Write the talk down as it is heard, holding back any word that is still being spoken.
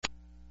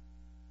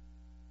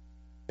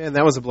And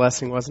that was a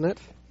blessing, wasn't it?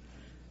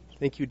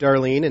 Thank you,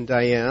 Darlene and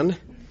Diane.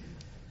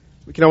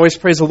 We can always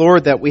praise the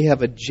Lord that we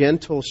have a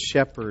gentle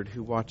shepherd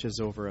who watches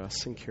over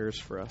us and cares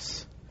for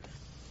us.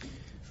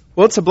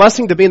 Well, it's a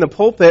blessing to be in the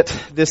pulpit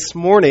this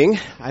morning.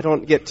 I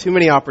don't get too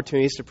many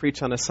opportunities to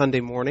preach on a Sunday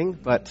morning,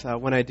 but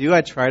when I do, I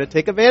try to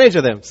take advantage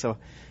of them. So,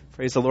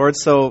 praise the Lord.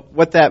 So,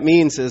 what that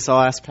means is I'll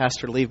ask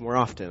Pastor to leave more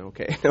often,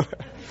 okay?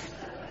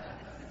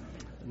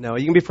 No,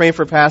 you can be praying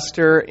for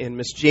Pastor and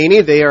Miss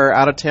Janie. They are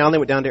out of town. They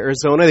went down to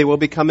Arizona. They will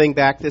be coming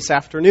back this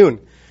afternoon.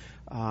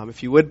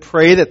 If you would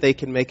pray that they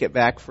can make it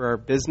back for our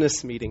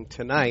business meeting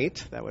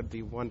tonight, that would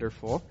be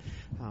wonderful.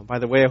 By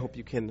the way, I hope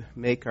you can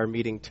make our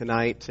meeting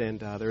tonight.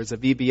 And there's a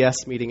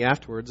VBS meeting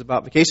afterwards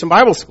about Vacation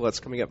Bible School. That's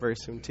coming up very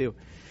soon, too.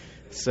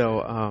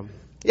 So,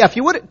 if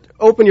you would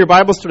open your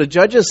Bibles to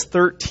Judges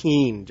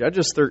 13.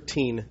 Judges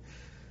 13.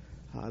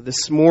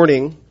 This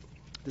morning,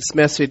 this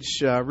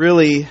message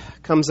really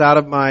comes out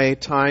of my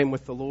time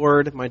with the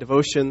Lord, my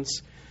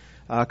devotions.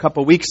 A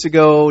couple weeks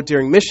ago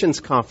during missions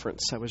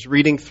conference, I was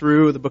reading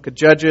through the book of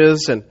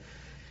Judges, and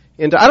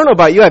I don't know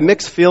about you, I have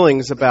mixed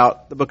feelings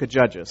about the book of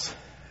Judges.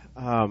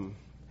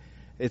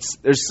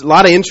 There's a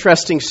lot of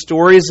interesting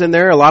stories in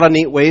there, a lot of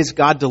neat ways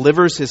God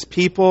delivers His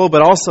people,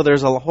 but also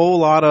there's a whole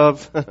lot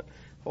of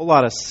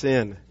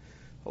sin,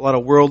 a lot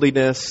of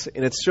worldliness,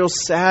 and it's so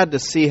sad to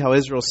see how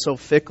Israel's so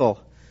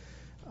fickle.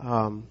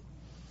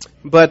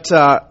 But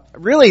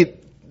really,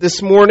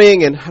 this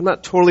morning, and I'm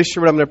not totally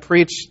sure what I'm going to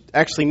preach.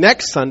 Actually,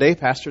 next Sunday,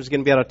 Pastor's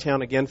going to be out of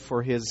town again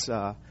for his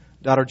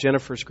daughter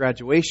Jennifer's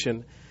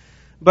graduation.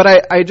 But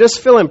I just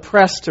feel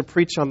impressed to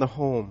preach on the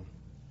home.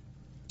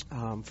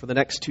 For the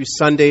next 2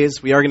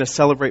 Sundays, we are going to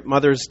celebrate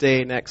Mother's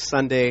Day next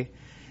Sunday.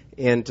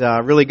 And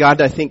really,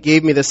 God, I think,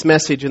 gave me this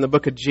message in the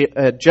book of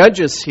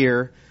Judges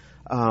here.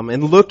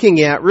 And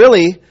looking at,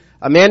 really,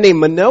 a man named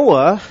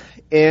Manoah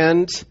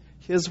and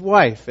his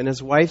wife. And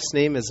his wife's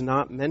name is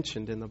not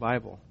mentioned in the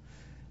Bible.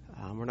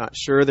 We're not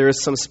sure. There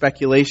is some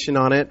speculation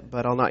on it,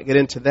 but I'll not get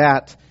into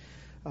that.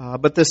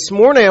 But this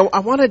morning, I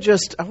want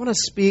to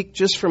speak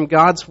just from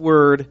God's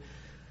Word,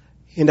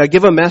 and I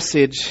give a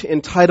message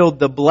entitled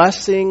 "The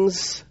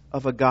Blessings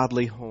of a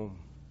Godly Home."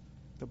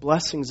 The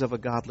blessings of a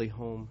godly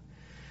home.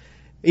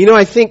 You know,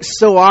 I think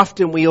so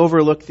often we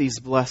overlook these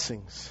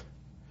blessings.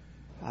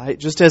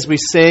 Just as we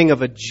sang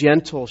of a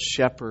gentle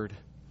shepherd.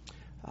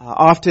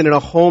 Often in a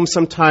home,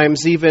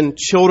 sometimes even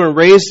children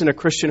raised in a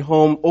Christian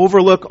home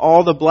overlook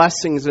all the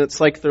blessings, and it's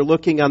like they're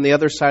looking on the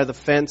other side of the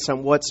fence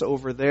on what's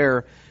over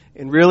there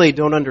and really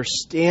don't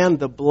understand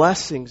the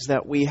blessings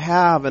that we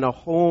have in a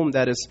home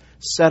that is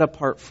set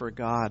apart for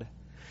God.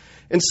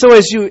 And so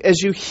as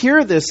you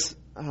hear this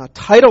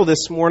title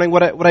this morning,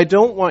 what I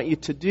don't want you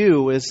to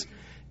do is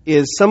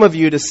some of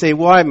you to say,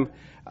 well,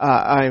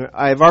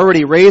 I've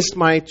already raised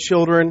my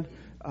children.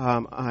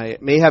 I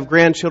may have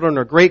grandchildren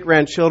or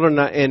great-grandchildren,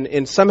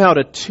 and somehow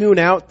to tune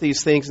out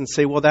these things and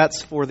say, well,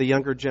 that's for the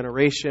younger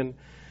generation.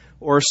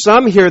 Or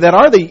some here that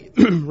are the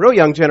real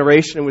young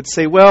generation would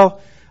say, well,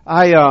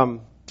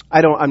 I'm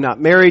not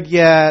married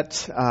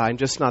yet. I'm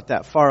just not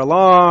that far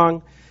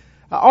along.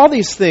 All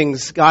these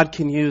things God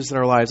can use in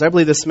our lives. I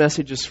believe this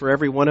message is for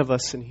every one of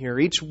us in here.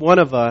 Each one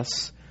of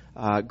us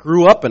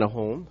grew up in a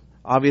home,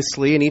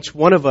 obviously, and each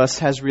one of us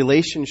has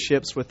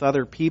relationships with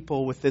other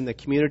people within the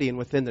community and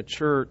within the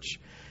church.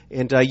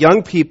 And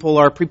young people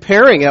are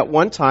preparing at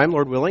one time,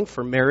 Lord willing,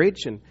 for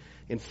marriage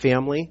and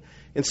family.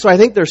 And so I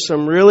think there's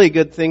some really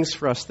good things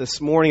for us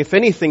this morning. If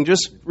anything,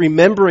 just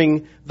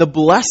remembering the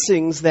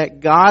blessings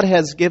that God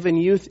has given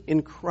you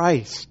in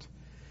Christ.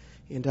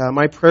 And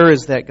my prayer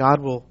is that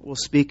God will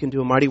speak and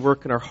do a mighty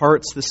work in our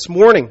hearts this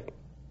morning.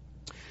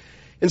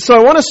 And so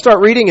I want to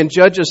start reading in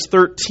Judges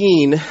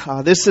 13.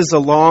 This is a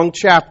long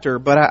chapter,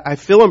 but I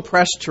feel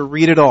impressed to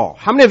read it all.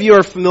 How many of you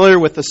are familiar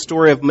with the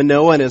story of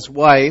Manoah and his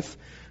wife,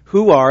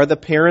 who are the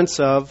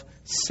parents of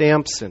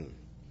Samson?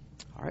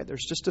 All right,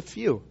 there's just a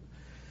few.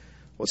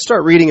 Let's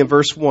start reading in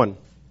verse 1.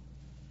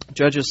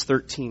 Judges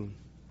 13.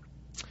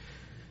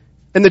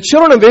 And the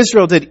children of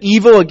Israel did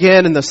evil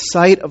again in the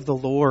sight of the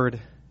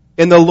Lord,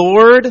 and the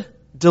Lord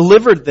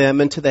delivered them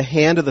into the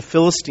hand of the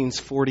Philistines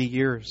 40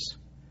 years.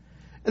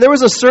 And there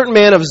was a certain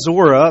man of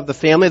Zorah, of the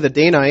family of the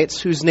Danites,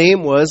 whose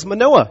name was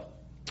Manoah.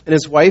 And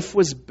his wife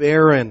was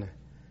barren,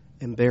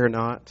 and bare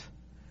not.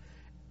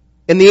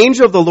 And the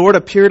angel of the Lord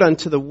appeared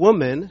unto the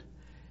woman,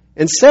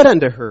 and said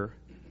unto her,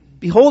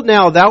 Behold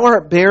now, thou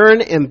art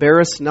barren, and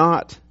bearest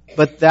not,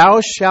 but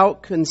thou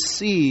shalt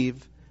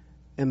conceive,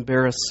 and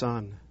bear a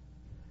son.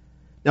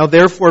 Now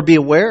therefore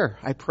beware,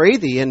 I pray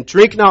thee, and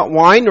drink not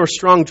wine nor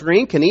strong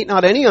drink, and eat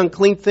not any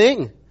unclean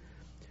thing.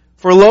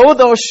 For lo,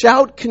 thou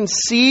shalt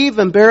conceive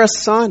and bear a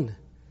son,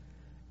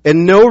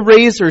 and no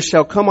razor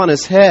shall come on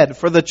his head,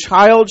 for the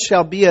child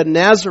shall be a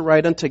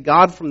Nazarite unto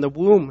God from the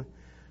womb,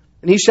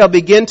 and he shall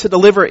begin to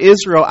deliver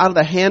Israel out of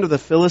the hand of the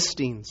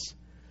Philistines.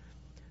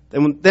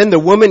 Then the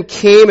woman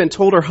came and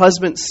told her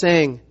husband,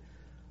 saying,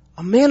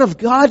 A man of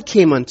God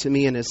came unto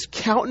me, and his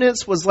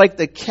countenance was like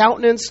the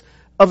countenance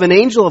of an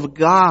angel of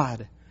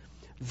God,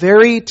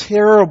 very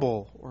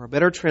terrible, or a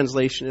better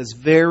translation is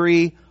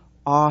very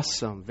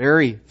awesome,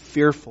 very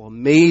fearful,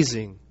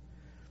 amazing.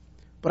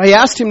 But I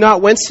asked him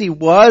not whence he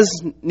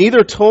was,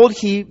 neither told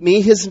he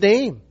me his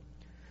name.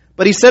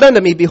 But he said unto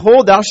me,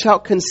 Behold, thou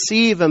shalt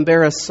conceive and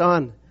bear a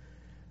son.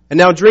 And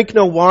now drink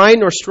no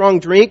wine nor strong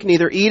drink,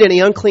 neither eat any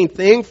unclean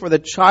thing, for the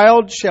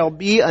child shall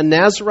be a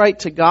Nazarite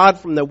to God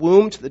from the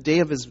womb to the day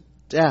of his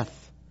death.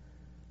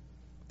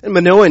 And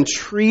Manoah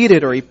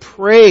entreated, or he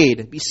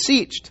prayed,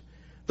 beseeched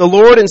the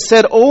Lord, and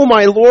said, O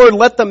my Lord,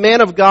 let the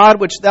man of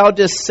God which thou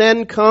didst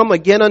send come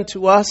again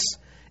unto us,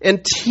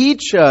 and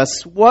teach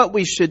us what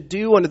we should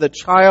do unto the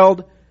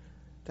child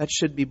that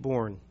should be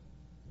born.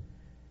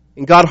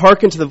 And God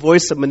hearkened to the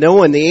voice of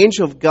Manoah, and the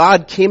angel of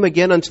God came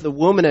again unto the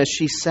woman as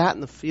she sat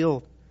in the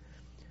field.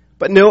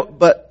 But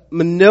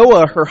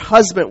Manoah, her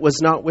husband, was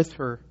not with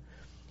her.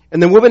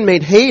 And the woman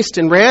made haste,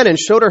 and ran, and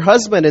showed her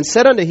husband, and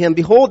said unto him,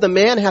 Behold, the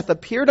man hath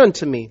appeared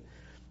unto me,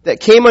 that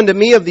came unto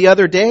me of the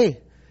other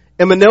day.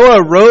 And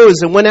Manoah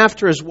arose, and went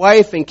after his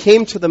wife, and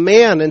came to the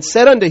man, and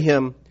said unto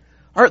him,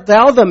 Art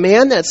thou the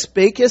man that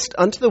spakest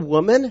unto the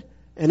woman?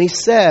 And he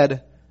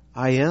said,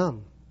 I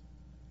am.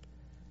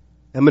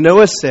 And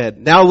Manoah said,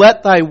 Now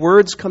let thy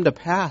words come to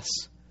pass.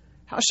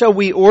 How shall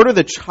we order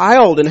the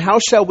child, and how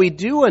shall we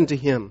do unto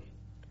him?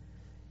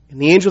 And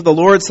the angel of the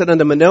Lord said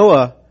unto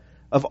Manoah,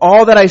 Of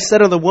all that I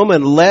said unto the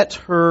woman, let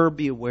her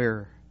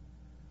beware.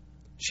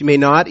 She may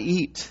not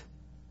eat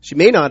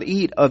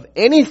of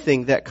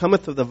anything that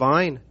cometh of the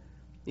vine,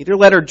 neither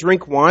let her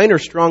drink wine or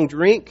strong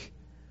drink,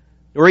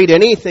 nor eat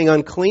anything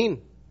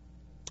unclean.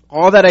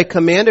 All that I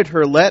commanded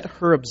her, let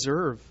her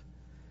observe.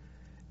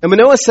 And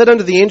Manoah said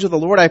unto the angel of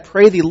the Lord, I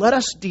pray thee, let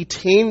us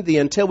detain thee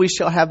until we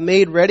shall have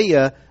made ready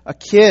a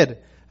kid,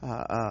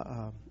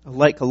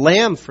 like a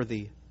lamb for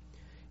thee.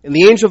 And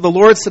the angel of the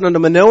Lord said unto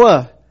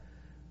Manoah,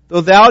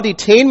 Though thou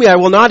detain me, I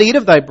will not eat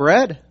of thy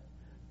bread.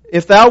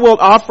 If thou wilt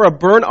offer a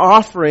burnt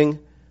offering,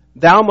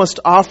 thou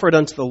must offer it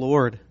unto the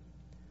Lord.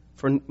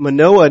 For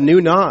Manoah knew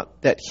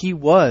not that he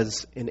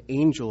was an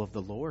angel of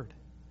the Lord.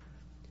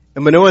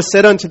 And Manoah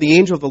said unto the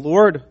angel of the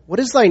Lord, What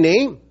is thy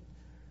name?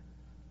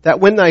 That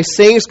when thy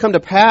sayings come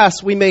to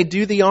pass, we may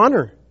do thee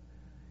honor.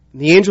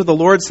 And the angel of the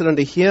Lord said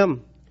unto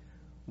him,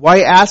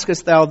 Why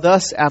askest thou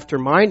thus after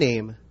my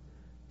name,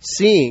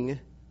 seeing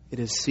it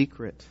is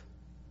secret?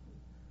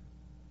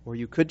 Or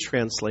you could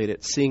translate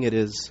it, seeing it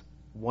is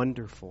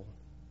wonderful.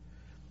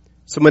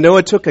 So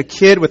Manoah took a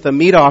kid with a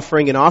meat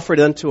offering and offered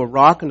it unto a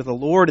rock unto the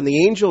Lord, and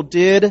the angel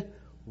did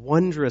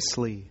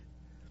wondrously.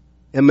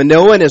 And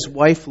Manoah and his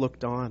wife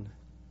looked on.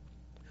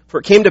 For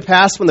it came to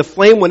pass when the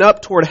flame went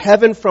up toward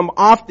heaven from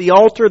off the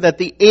altar, that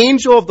the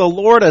angel of the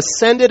Lord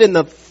ascended in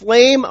the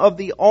flame of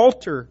the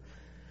altar.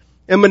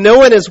 And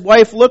Manoah and his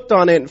wife looked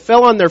on it and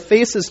fell on their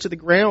faces to the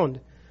ground.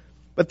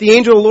 But the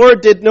angel of the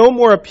Lord did no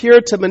more appear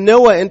to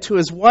Manoah and to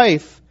his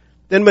wife.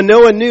 Then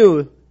Manoah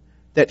knew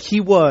that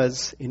he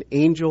was an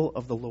angel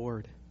of the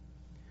Lord.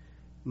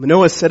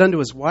 Manoah said unto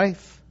his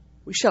wife,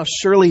 We shall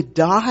surely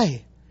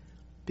die,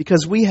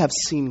 because we have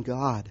seen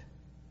God.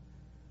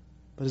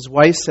 But his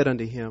wife said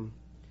unto him,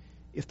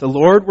 If the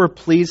Lord were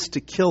pleased to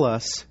kill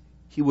us,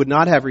 he would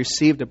not have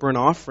received a burnt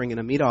offering and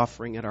a meat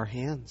offering at our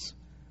hands.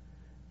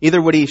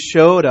 Neither would he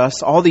showed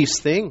us all these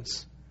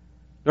things,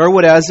 nor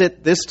would as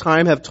it this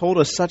time have told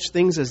us such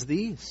things as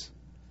these.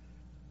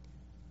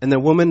 And the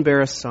woman bare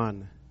a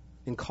son,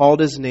 and called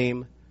his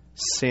name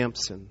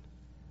Samson.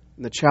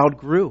 And the child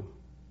grew,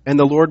 and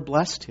the Lord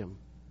blessed him.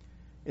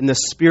 And the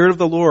Spirit of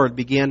the Lord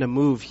began to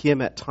move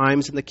him at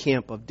times in the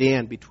camp of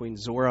Dan between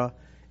Zorah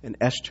and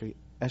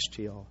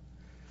Eshtaol.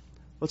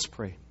 Let's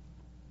pray.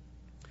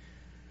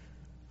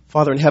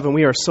 Father in heaven,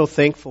 we are so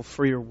thankful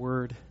for your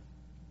word.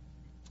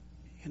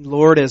 And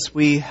Lord, as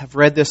we have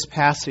read this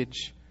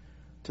passage,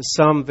 to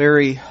some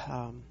very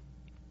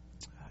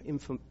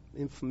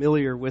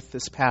unfamiliar with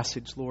this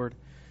passage, Lord,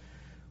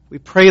 we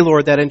pray,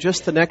 Lord, that in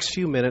just the next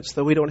few minutes,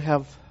 though we don't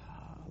have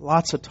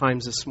lots of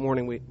times this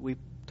morning,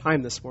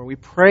 we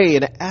pray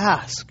and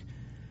ask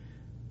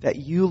that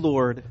you,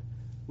 Lord,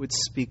 would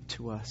speak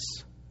to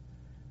us.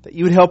 That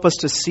you would help us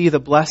to see the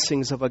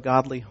blessings of a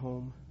godly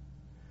home.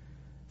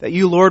 That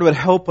you, Lord, would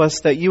help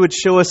us, that you would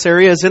show us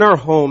areas in our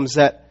homes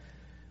that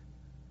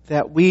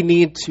we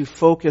need to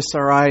focus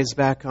our eyes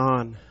back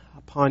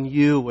upon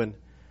you, and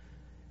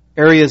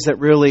areas that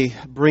really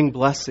bring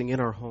blessing in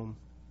our home.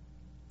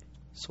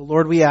 So,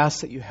 Lord, we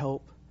ask that you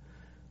help.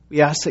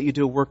 We ask that you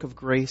do a work of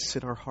grace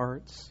in our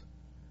hearts.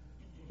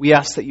 We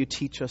ask that you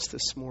teach us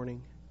this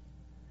morning.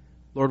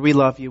 Lord, we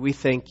love you. We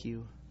thank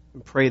you.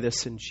 And pray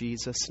this in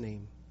Jesus'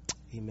 name.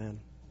 Amen.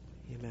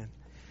 Amen.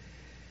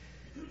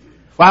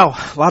 Wow,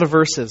 a lot of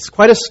verses.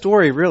 Quite a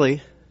story, really.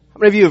 How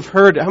many of you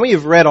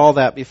have read all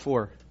that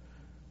before?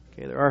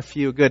 Okay, there are a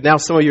few. Good. Now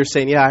some of you are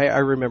saying, yeah, I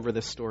remember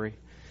this story.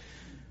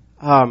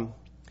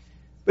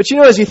 But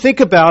as you think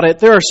about it,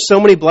 there are so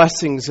many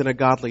blessings in a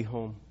godly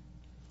home.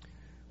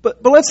 But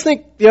let's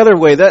think the other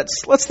way.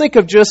 Let's think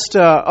of just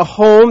a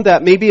home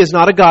that maybe is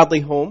not a godly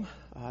home,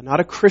 not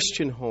a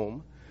Christian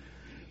home.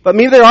 But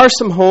maybe there are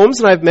some homes,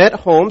 and I've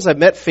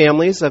met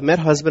families, I've met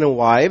husband and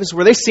wives,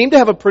 where they seem to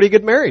have a pretty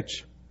good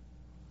marriage.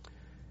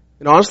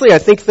 And honestly, I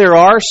think there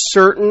are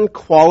certain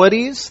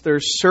qualities,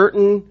 there's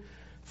certain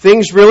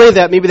things really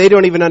that maybe they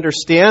don't even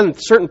understand,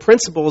 certain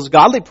principles,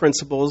 godly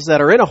principles that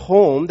are in a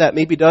home that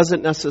maybe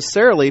doesn't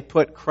necessarily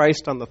put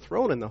Christ on the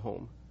throne in the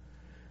home.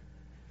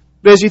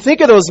 But as you think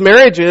of those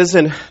marriages,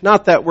 and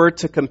not that we're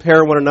to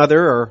compare one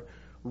another or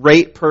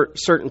rate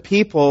certain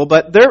people,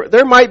 but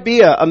there might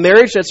be a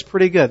marriage that's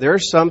pretty good. There are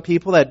some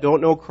people that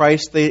don't know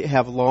Christ, they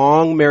have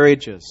long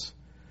marriages,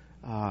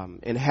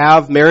 and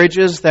have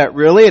marriages that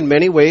really, in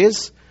many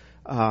ways,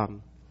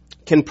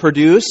 can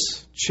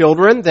produce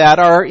children that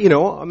are,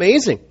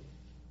 amazing.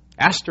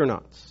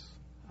 Astronauts,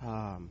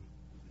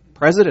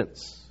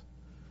 presidents,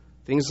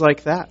 things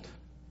like that.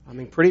 I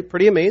mean,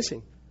 pretty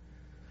amazing.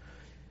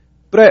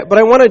 But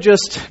I want to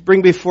just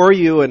bring before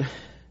you and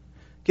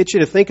get you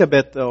to think a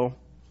bit, though.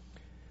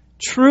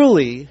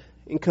 Truly,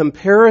 in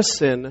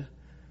comparison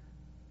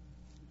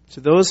to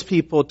those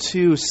people,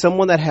 to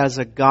someone that has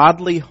a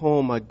godly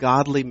home, a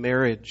godly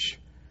marriage,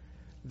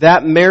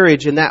 that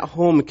marriage and that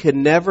home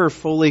can never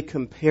fully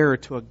compare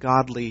to a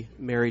godly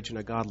marriage and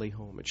a godly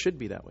home. It should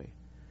be that way.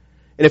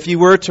 And if you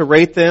were to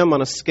rate them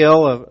on a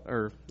scale of,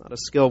 or not a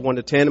scale of 1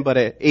 to 10, but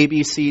a A,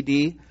 B, C,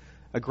 D,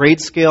 a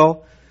grade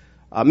scale,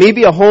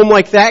 maybe a home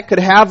like that could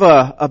have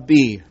a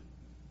B,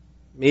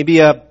 maybe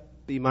a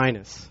B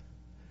minus.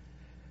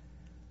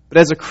 But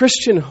as a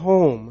Christian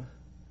home,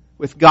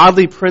 with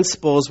godly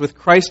principles, with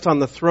Christ on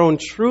the throne,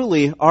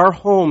 truly our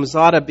homes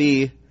ought to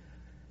be,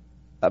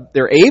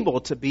 they're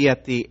able to be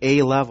at the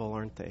A level,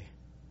 aren't they?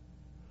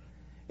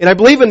 And I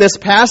believe in this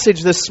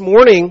passage this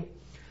morning,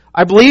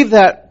 I believe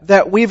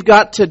that we've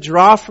got to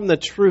draw from the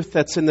truth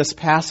that's in this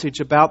passage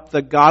about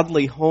the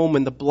godly home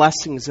and the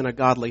blessings in a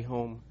godly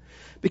home.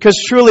 Because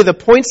truly the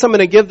points I'm going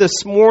to give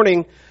this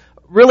morning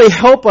really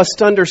help us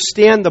to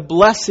understand the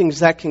blessings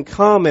that can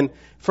come and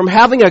from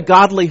having a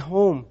godly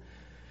home.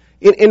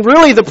 And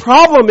really the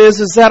problem is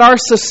that our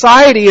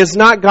society is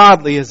not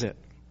godly, is it?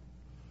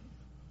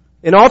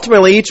 And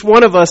ultimately each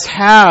one of us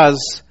has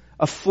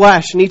a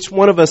flesh, and each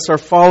one of us are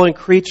fallen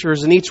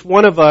creatures, and each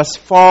one of us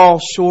fall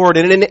short.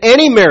 And in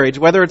any marriage,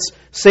 whether it's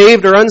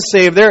saved or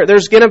unsaved,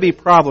 there's going to be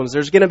problems.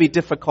 There's going to be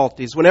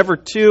difficulties. Whenever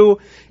two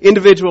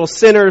individual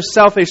sinners,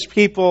 selfish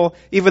people,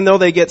 even though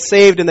they get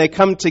saved and they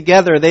come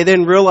together, they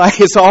then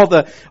realize all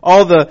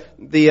the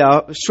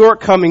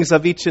shortcomings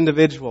of each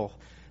individual.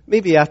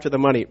 Maybe after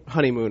the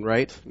honeymoon,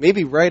 right?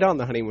 Maybe right on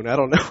the honeymoon. I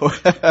don't know.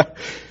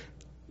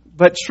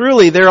 But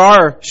truly, there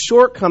are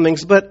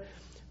shortcomings. But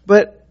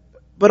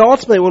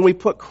ultimately, when we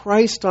put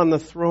Christ on the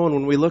throne,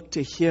 when we look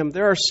to Him,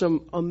 there are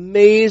some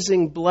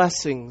amazing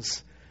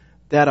blessings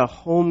that a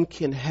home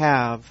can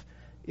have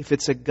if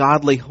it's a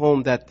godly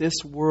home that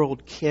this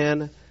world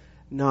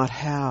cannot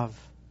have.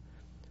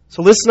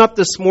 So listen up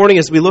this morning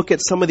as we look at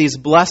some of these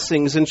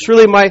blessings. And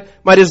truly,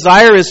 my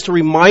desire is to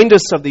remind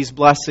us of these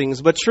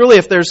blessings. But truly,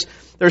 if there's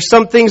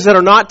some things that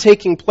are not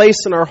taking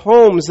place in our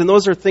homes, then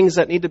those are things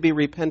that need to be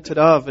repented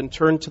of and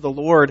turned to the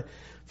Lord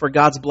for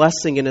God's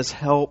blessing and His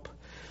help.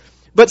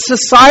 But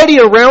society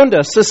around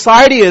us,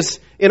 society is,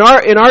 in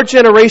our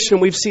generation,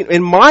 we've seen,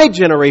 in my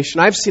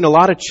generation, I've seen a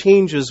lot of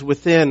changes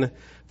within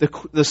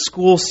the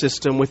school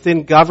system,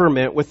 within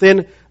government,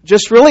 within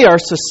just really our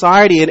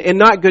society, and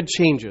not good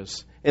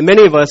changes. And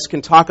many of us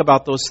can talk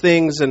about those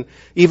things, and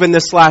even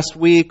this last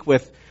week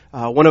with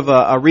one of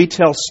a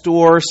retail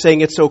store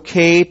saying it's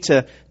okay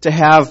to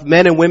have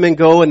men and women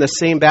go in the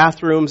same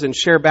bathrooms and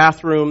share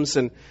bathrooms,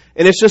 and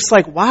it's just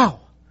like, wow,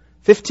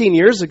 15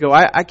 years ago,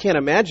 I can't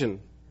imagine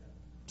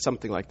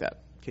something like that.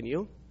 Can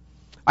you?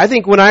 I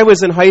think when I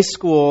was in high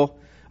school,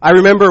 I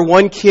remember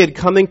one kid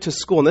coming to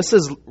school, and this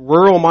is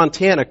rural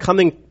Montana,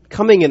 coming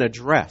in a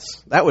dress.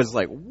 That was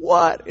like,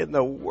 what in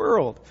the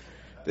world?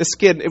 This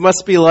kid, it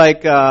must be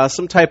like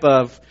some type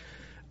of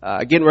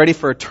getting ready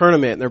for a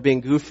tournament and they're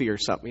being goofy or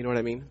something, you know what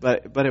I mean?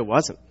 But it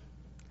wasn't.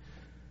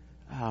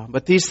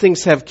 But these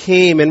things have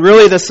came, and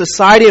really the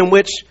society in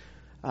which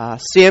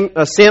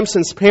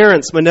Samson's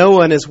parents,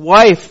 Manoah and his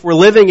wife, were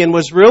living in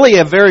was really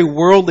a very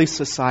worldly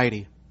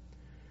society.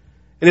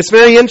 And it's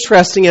very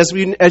interesting as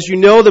you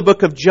know the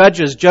book of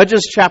Judges.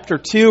 Judges chapter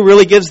 2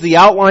 really gives the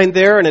outline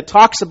there, and it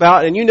talks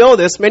about, and you know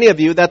this, many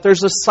of you, that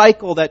there's a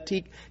cycle that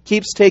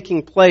keeps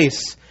taking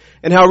place.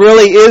 And how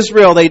really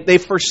Israel, they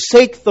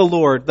forsake the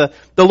Lord. The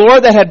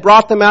Lord that had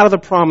brought them out of the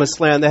promised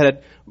land, that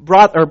had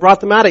brought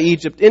them out of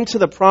Egypt into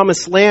the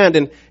promised land,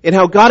 and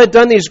how God had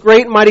done these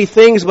great and mighty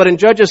things. But in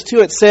Judges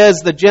 2 it says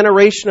the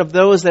generation of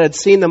those that had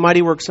seen the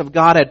mighty works of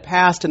God had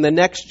passed, and the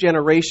next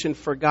generation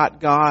forgot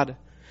God.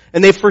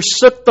 And they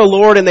forsook the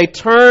Lord, and they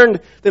turned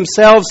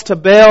themselves to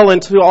Baal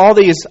and to all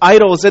these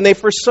idols, and they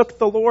forsook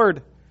the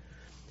Lord.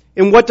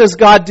 And what does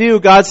God do?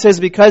 God says,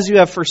 because you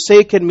have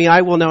forsaken me,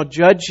 I will now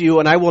judge you,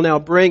 and I will now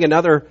bring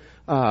another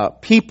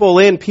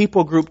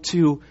people group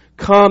to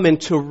come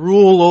and to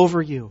rule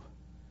over you.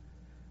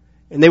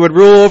 And they would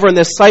rule over in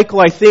this cycle,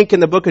 I think,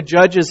 in the book of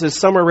Judges is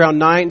somewhere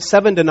around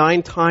 7 to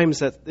 9 times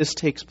that this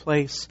takes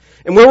place.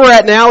 And where we're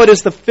at now, it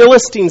is the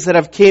Philistines that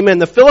have came in.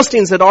 The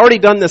Philistines had already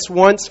done this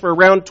once for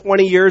around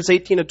 20 years,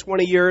 18 to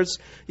 20 years.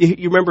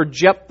 You remember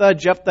Jephthah?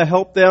 Jephthah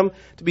helped them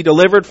to be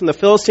delivered from the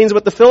Philistines,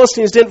 but the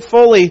Philistines they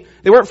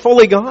weren't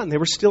fully gone. They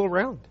were still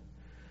around.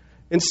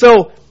 And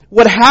so,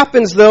 what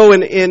happens, though,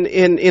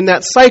 in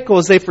that cycle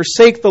is they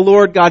forsake the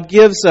Lord. God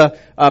gives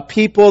a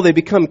people. They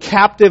become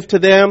captive to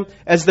them.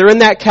 As they're in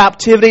that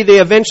captivity, they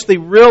eventually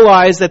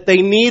realize that they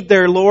need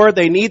their Lord.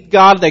 They need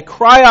God. They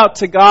cry out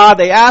to God.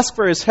 They ask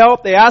for His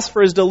help. They ask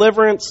for His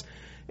deliverance.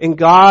 And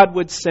God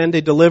would send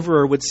a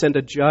deliverer, would send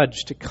a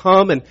judge to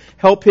come and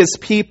help His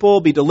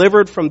people be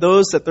delivered from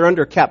those that they're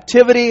under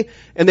captivity.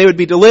 And they would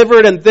be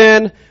delivered, and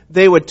then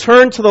they would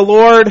turn to the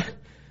Lord.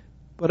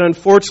 But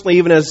unfortunately,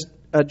 even as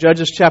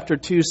Judges chapter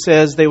 2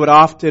 says, they would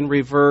often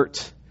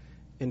revert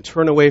and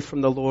turn away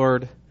from the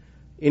Lord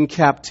in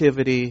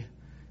captivity,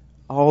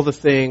 all the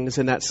things,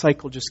 and that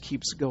cycle just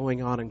keeps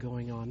going on and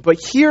going on. But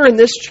here in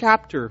this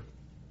chapter,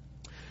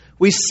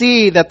 we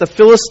see that the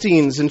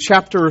Philistines in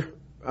chapter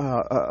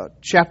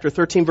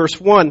 13, verse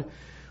 1,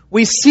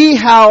 we see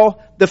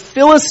how the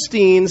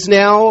Philistines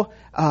now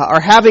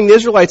are having the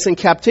Israelites in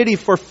captivity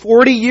for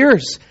 40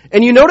 years.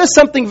 And you notice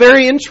something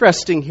very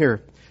interesting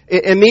here.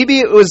 And maybe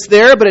it was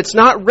there, but it's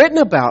not written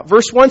about.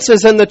 Verse 1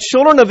 says, "And the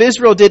children of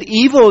Israel did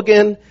evil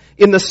again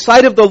in the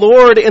sight of the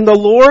Lord, and the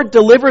Lord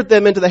delivered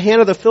them into the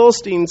hand of the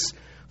Philistines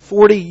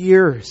 40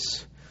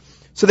 years.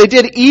 So they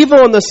did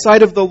evil in the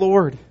sight of the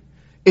Lord.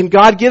 And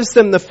God gives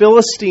them the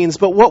Philistines.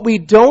 But what we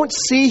don't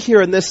see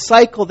here in this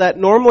cycle that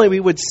normally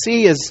we would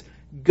see is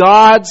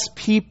God's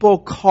people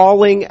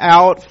calling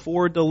out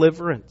for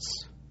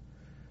deliverance.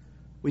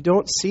 We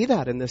don't see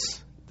that in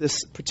this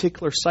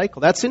particular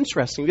cycle. That's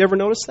interesting. Have you ever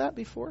noticed that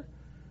before?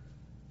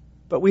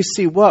 But we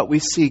see what? We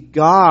see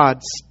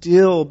God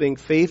still being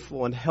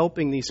faithful and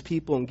helping these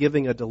people and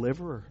giving a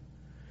deliverer.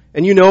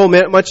 And you know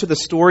much of the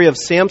story of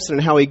Samson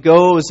and how he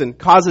goes and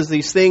causes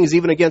these things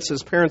even against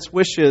his parents'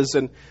 wishes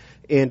and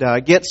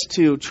gets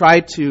to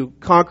try to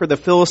conquer the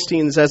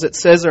Philistines. As it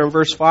says there in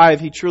verse 5,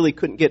 he truly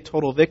couldn't get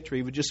total victory.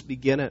 He would just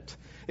begin it.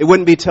 It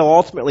wouldn't be till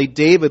ultimately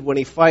David, when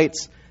he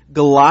fights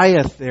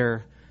Goliath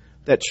there,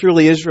 that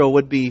truly Israel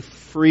would be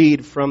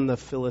freed from the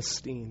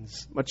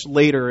Philistines much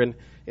later and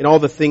all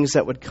the things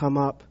that would come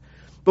up.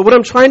 But what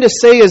I'm trying to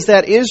say is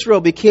that Israel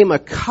became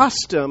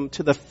accustomed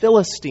to the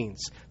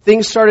Philistines.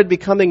 Things started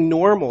becoming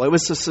normal. It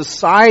was a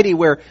society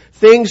where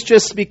things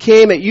just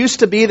became, it used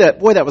to be that,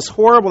 boy, that was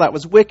horrible, that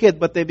was wicked,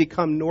 but they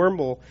become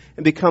normal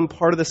and become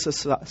part of the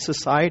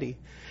society.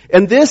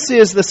 And this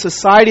is the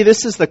society,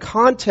 this is the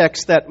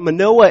context that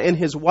Manoah and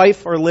his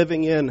wife are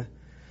living in.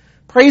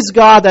 Praise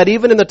God that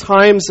even in the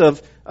times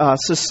of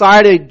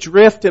society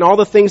drift and all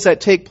the things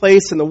that take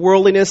place in the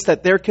worldliness,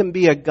 that there can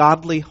be a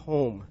godly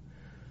home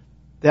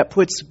that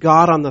puts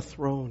God on the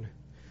throne.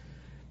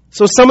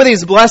 So some of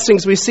these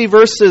blessings, we see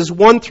verses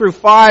 1 through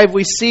 5,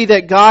 we see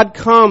that God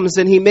comes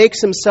and He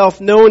makes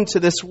Himself known to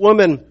this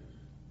woman.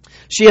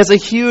 She has a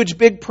huge,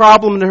 big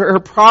problem, and her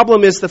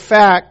problem is the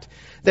fact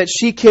that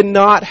she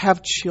cannot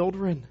have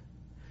children.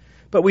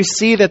 But we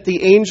see that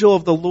the angel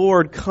of the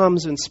Lord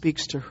comes and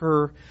speaks to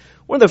her.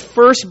 One of the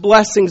first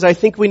blessings I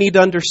think we need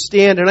to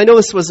understand, and I know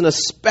this wasn't a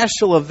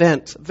special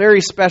event, very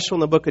special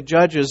in the book of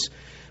Judges,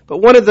 but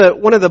one of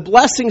the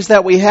blessings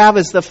that we have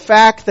is the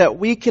fact that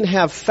we can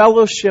have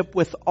fellowship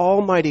with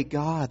Almighty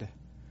God.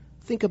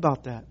 Think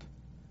about that.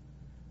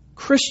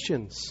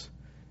 Christians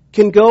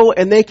can go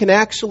and they can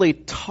actually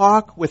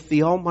talk with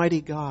the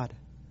Almighty God.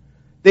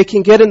 They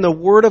can get in the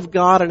Word of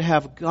God and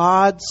have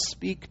God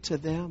speak to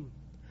them.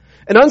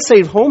 An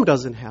unsaved home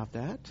doesn't have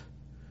that.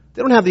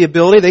 They don't have the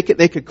ability.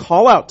 They could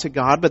call out to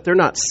God, but they're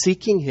not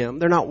seeking Him.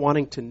 They're not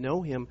wanting to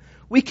know Him.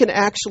 We can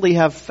actually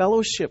have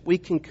fellowship. We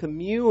can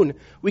commune.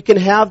 We can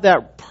have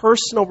that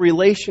personal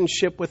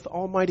relationship with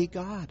Almighty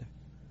God.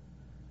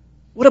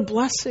 What a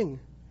blessing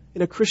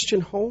in a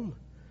Christian home.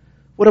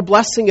 What a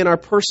blessing in our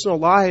personal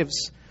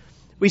lives.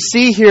 We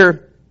see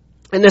here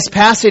in this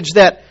passage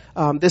that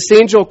this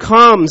angel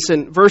comes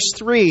in verse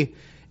 3,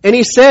 and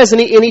he says,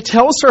 and he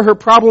tells her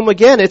problem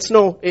again. It's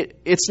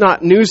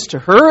not news to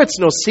her. It's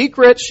no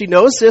secret. She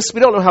knows this.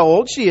 We don't know how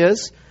old she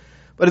is.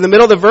 But in the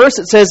middle of the verse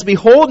it says,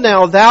 "Behold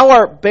now, thou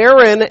art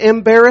barren,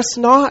 and bearest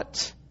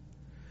not."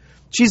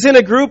 She's in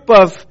a group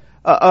of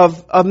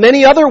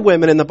many other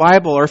women in the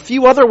Bible, or a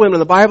few other women in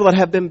the Bible that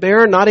have been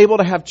barren, not able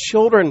to have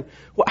children.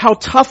 How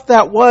tough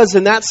that was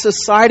in that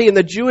society, in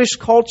the Jewish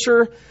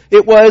culture.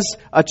 It was,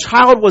 a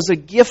child was a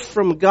gift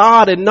from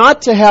God, and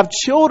not to have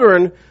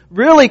children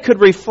really could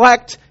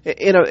reflect,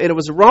 and it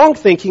was wrong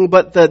thinking,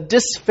 but the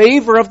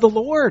disfavor of the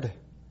Lord.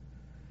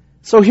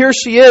 So here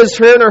she is,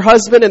 her and her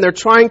husband, and they're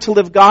trying to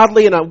live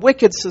godly in a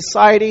wicked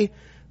society,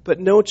 but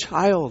no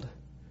child.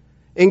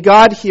 And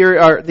God here,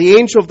 or the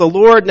angel of the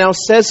Lord now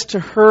says to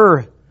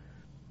her,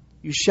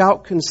 "You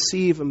shalt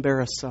conceive and bear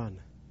a son."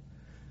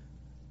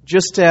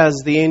 Just as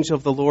the angel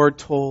of the Lord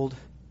told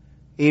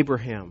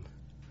Abraham.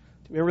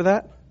 Do you remember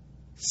that?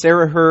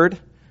 Sarah heard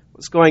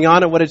what's going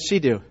on, and what did she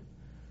do?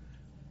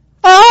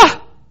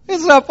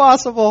 It's not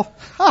possible.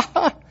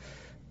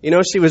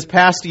 She was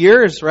past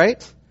years,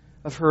 right,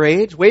 of her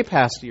age, way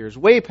past years,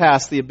 way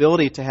past the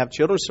ability to have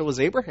children. So was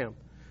Abraham.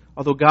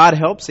 Although God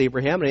helps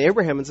Abraham, and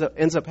Abraham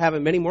ends up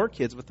having many more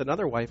kids with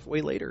another wife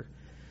way later.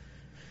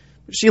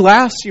 But she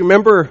lasts. You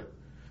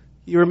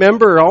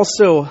remember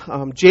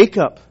also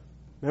Jacob.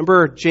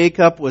 Remember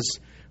Jacob was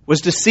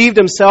deceived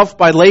himself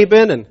by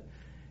Laban,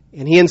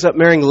 and he ends up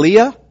marrying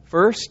Leah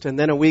first, and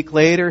then a week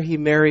later he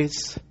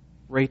marries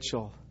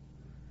Rachel.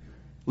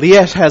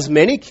 Leah has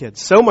many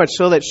kids, so much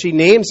so that she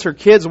names her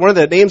kids. One of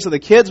the names of the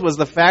kids was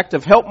the fact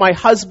of help my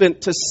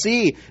husband to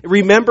see,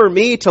 remember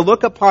me, to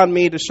look upon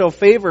me, to show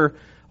favor.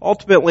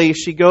 Ultimately,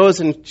 she goes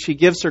and she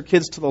gives her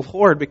kids to the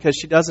Lord because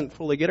she doesn't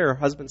fully get her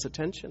husband's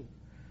attention.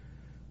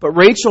 But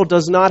Rachel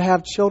does not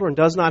have children.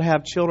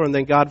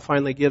 Then God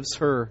finally gives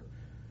her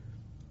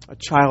a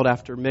child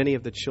after many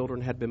of the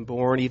children had been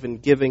born, even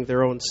giving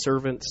their own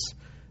servants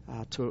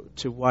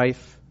to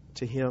wife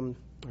to him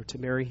or to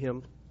marry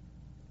him.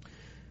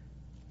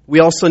 We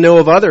also know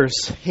of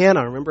others.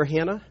 Hannah, remember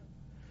Hannah?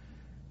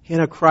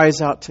 Hannah cries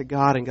out to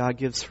God, and God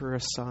gives her a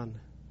son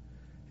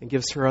and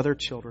gives her other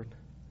children.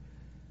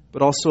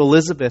 But also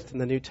Elizabeth in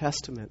the New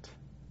Testament.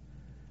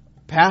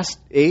 Past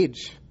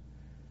age,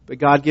 but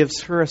God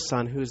gives her a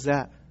son. Who's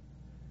that?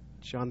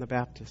 John the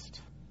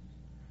Baptist.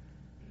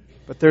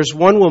 But there's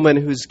one woman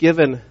who's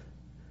given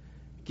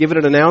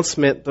an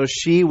announcement, though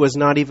she was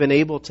not even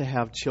able to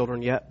have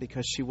children yet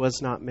because she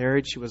was not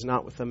married, she was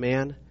not with a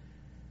man,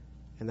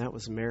 and that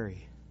was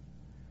Mary.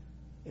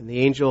 And the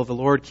angel of the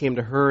Lord came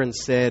to her and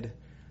said,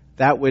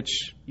 that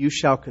which you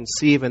shall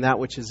conceive and that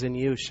which is in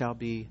you shall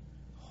be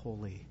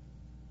holy.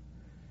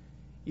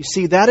 You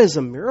see, that is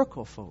a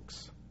miracle,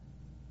 folks.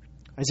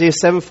 Isaiah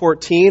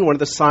 7:14, one of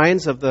the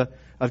signs of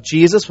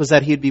Jesus was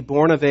that he'd be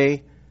born of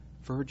a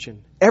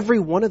virgin. Every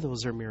one of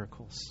those are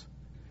miracles.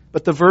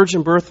 But the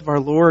virgin birth of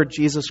our Lord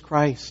Jesus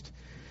Christ.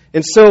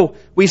 And so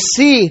we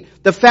see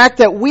the fact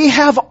that we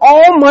have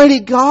Almighty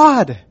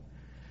God,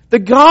 the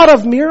God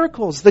of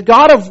miracles, the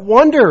God of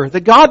wonder, the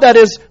God that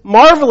is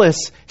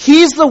marvelous.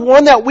 He's the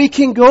one that we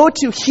can go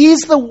to.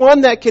 He's the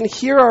one that can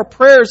hear our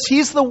prayers.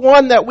 He's the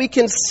one that we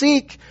can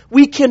seek.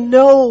 We can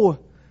know.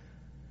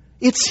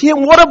 It's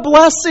Him. What a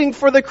blessing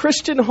for the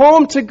Christian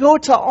home to go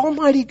to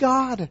Almighty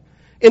God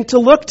and to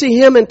look to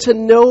Him and to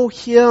know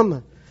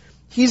Him.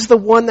 He's the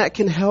one that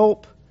can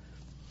help.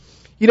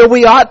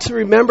 We ought to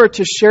remember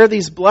to share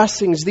these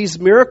blessings, these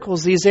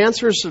miracles, these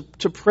answers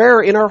to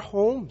prayer in our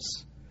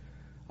homes.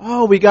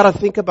 Oh, we got to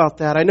think about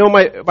that. I know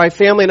my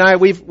family and I,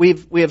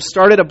 we have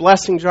started a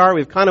blessing jar.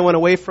 We've kind of went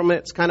away from it.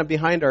 It's kind of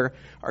behind our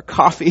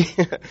coffee,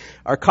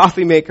 our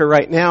coffee maker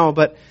right now.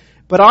 But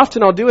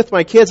often I'll do with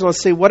my kids, and I'll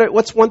say,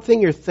 what's one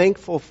thing you're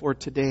thankful for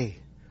today?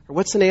 Or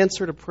what's an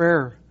answer to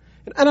prayer?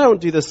 And I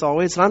don't do this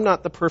always, and I'm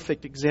not the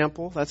perfect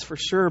example, that's for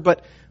sure.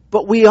 But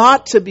we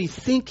ought to be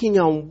thinking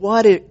on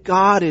what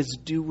God is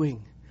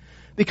doing.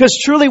 Because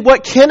truly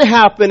what can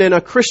happen in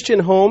a Christian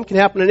home, can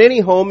happen in any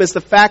home, is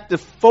the fact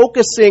of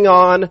focusing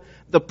on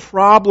the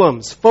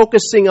problems,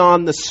 focusing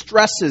on the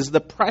stresses, the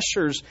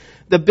pressures,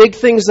 the big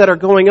things that are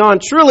going on.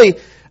 Truly,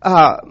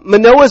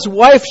 Manoah's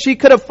wife, she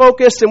could have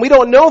focused, and we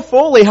don't know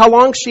fully how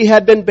long she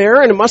had been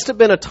barren. It must have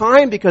been a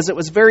time because it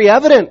was very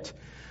evident.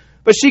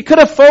 But she could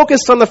have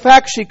focused on the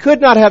fact she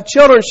could not have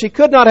children. She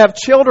could not have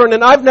children,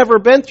 and I've never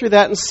been through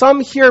that. And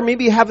some here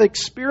maybe have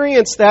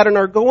experienced that and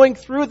are going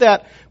through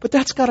that. But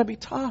that's got to be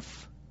tough.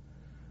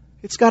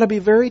 It's got to be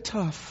very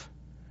tough.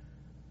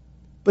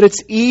 But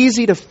it's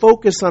easy to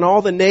focus on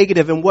all the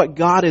negative and what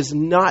God is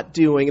not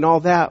doing and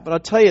all that. But I'll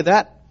tell you,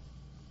 that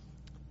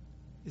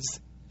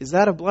is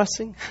that a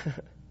blessing?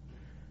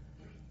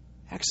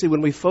 Actually,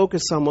 when we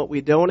focus on what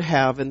we don't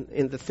have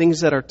and the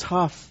things that are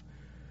tough,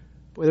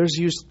 boy, there's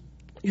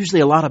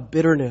usually a lot of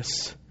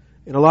bitterness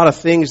and a lot of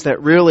things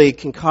that really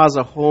can cause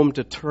a home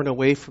to turn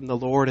away from the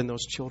Lord and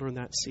those children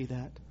that see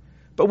that.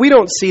 But we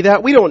don't see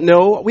that. We don't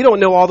know. We don't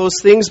know all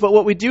those things. But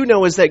what we do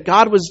know is that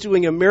God was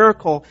doing a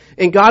miracle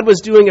and God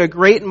was doing a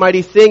great and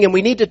mighty thing. And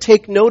we need to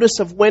take notice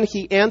of when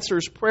He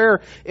answers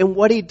prayer and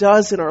what He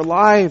does in our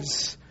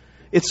lives.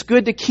 It's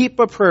good to keep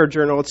a prayer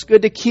journal. It's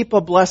good to keep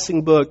a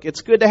blessing book.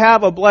 It's good to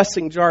have a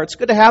blessing jar. It's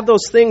good to have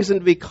those things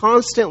and to be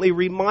constantly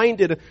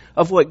reminded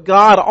of what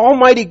God,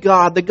 Almighty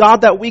God, the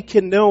God that we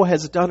can know,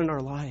 has done in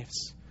our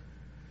lives.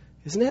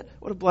 Isn't it?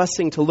 What a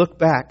blessing to look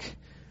back.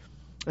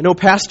 I know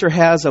Pastor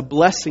has a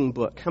blessing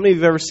book. How many of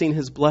you have ever seen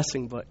his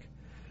blessing book?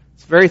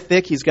 It's very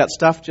thick. He's got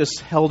stuff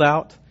just held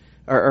out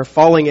or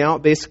falling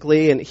out,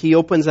 basically, and he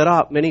opens it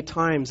up many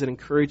times and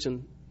encourages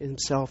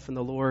himself in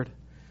the Lord.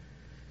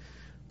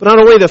 But not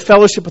only the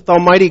fellowship with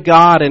Almighty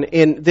God,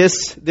 and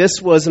this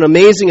was an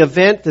amazing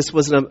event. This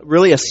was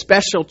really a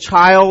special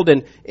child,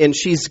 and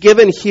she's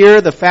given here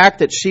the fact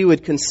that she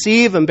would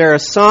conceive and bear a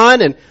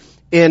son,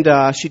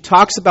 and she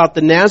talks about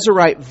the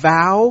Nazirite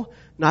vow,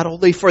 not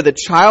only for the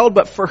child,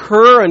 but for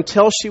her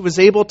until she was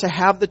able to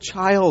have the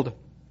child.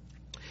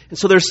 And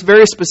so there's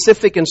very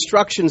specific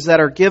instructions that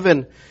are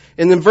given.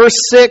 And in verse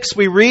 6,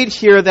 we read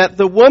here that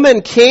the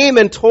woman came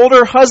and told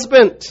her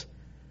husband.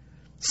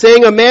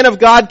 saying, a man of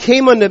God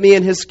came unto me,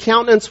 and his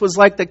countenance was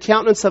like the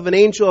countenance of an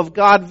angel of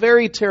God,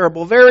 very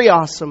terrible, very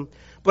awesome.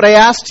 But I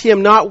asked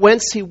him not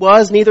whence he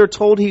was, neither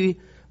told he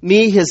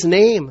me his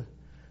name.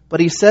 But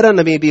he said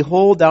unto me,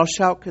 behold, thou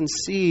shalt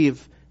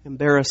conceive and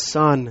bear a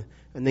son.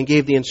 And then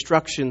gave the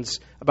instructions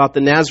about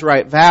the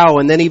Nazirite vow,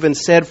 and then even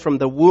said from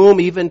the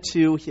womb even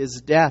to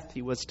his death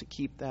he was to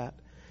keep that.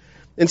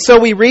 And so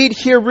we read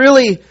here,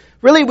 really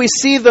we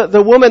see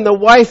the woman, the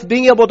wife,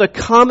 being able to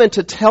come and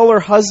to tell her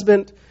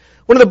husband.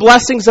 One of the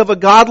blessings of a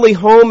godly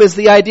home is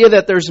the idea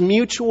that there's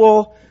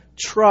mutual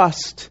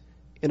trust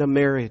in a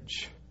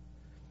marriage.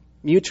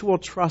 Mutual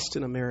trust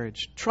in a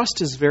marriage.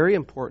 Trust is very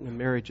important in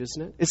marriage,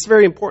 isn't it? It's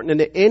very important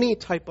in any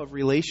type of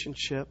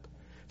relationship.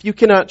 If you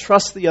cannot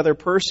trust the other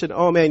person,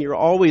 oh man, you're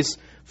always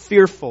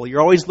fearful. You're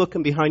always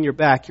looking behind your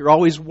back. You're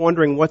always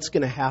wondering what's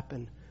going to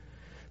happen.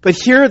 But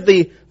here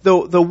the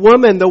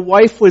woman, the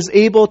wife, was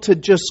able to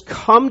just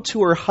come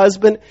to her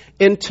husband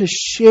and to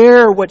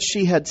share what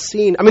she had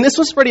seen. I mean, this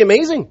was pretty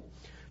amazing.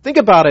 Think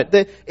about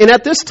it. And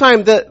at this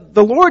time, the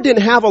Lord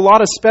didn't have a lot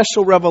of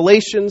special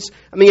revelations.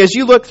 I mean, as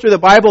you look through the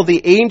Bible,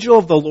 the angel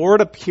of the Lord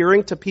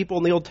appearing to people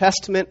in the Old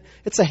Testament,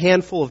 it's a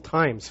handful of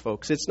times,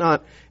 folks. It's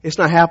not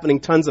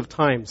happening tons of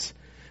times.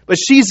 But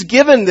she's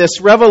given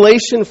this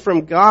revelation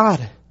from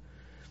God.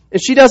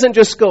 And she doesn't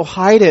just go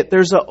hide it.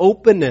 There's an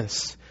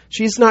openness.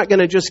 She's not going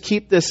to just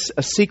keep this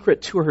a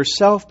secret to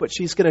herself, but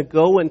she's going to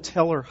go and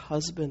tell her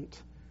husband.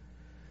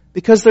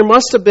 Because there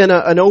must have been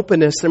an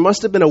openness, there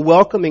must have been a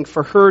welcoming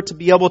for her to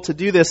be able to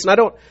do this. And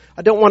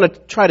I don't want to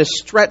try to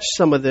stretch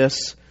some of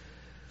this,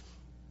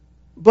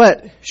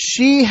 but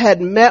she had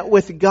met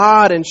with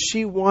God and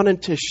she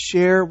wanted to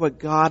share what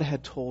God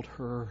had told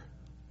her.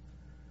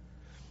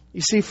 You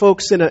see,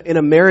 folks, in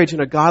a marriage,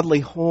 in a godly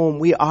home,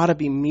 we ought to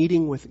be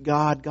meeting with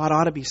God. God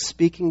ought to be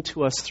speaking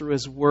to us through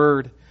His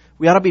Word.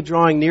 We ought to be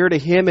drawing near to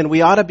Him, and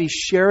we ought to be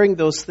sharing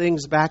those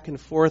things back and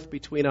forth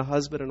between a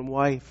husband and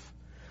wife,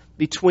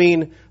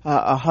 between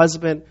a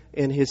husband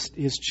and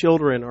his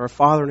children, or a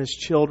father and his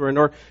children,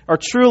 or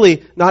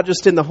truly, not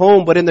just in the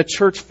home, but in the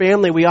church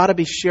family, we ought to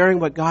be sharing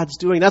what God's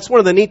doing. That's one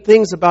of the neat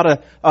things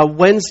about a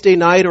Wednesday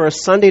night or a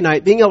Sunday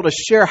night, being able to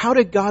share, how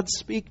did God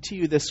speak to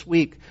you this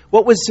week?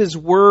 What was His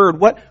Word?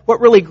 What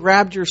really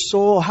grabbed your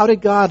soul? How did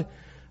God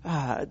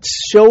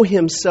show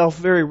Himself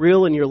very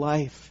real in your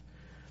life?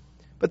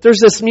 But there's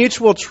this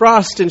mutual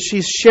trust, and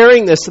she's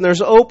sharing this, and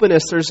there's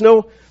openness. There's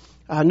no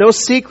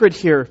secret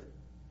here.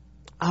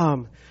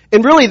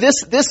 And really,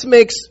 this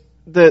makes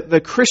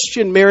the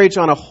Christian marriage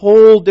on a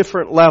whole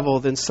different level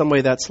than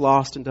somebody that's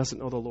lost and doesn't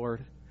know the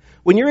Lord.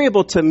 When you're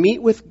able to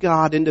meet with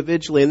God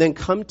individually and then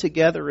come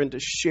together and to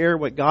share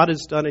what God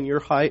has done in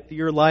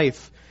your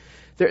life,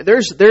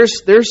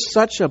 there's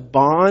such a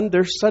bond,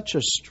 there's such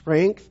a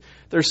strength,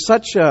 there's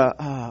such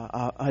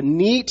a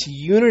neat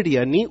unity,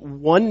 a neat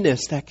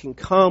oneness that can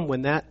come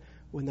when that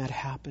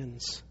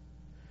happens.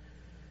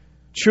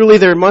 Truly,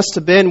 there must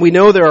have been. We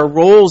know there are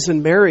roles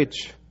in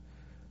marriage.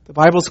 The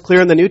Bible's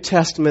clear in the New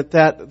Testament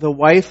that the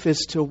wife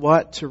is to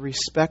what? To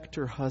respect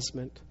her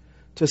husband,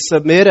 to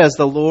submit as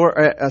the Lord,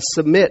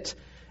 submit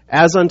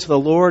as unto the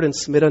Lord, and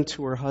submit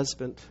unto her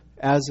husband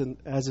as in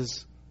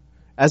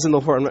the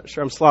Lord. I'm not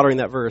sure I'm slaughtering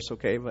that verse,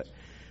 okay, but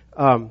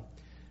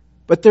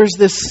there's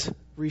this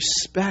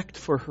respect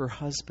for her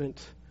husband.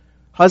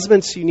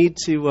 Husbands, you need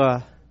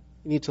to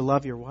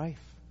love your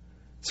wife.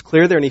 It's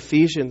clear there in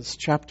Ephesians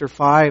chapter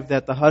 5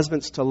 that the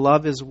husband's to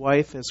love his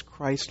wife as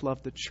Christ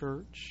loved the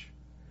church.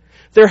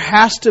 There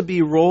has to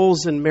be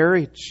roles in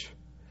marriage.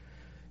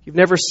 You've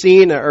never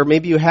seen, or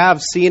maybe you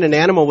have seen, an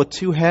animal with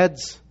two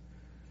heads.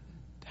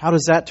 How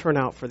does that turn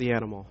out for the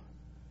animal?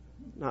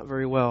 Not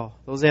very well.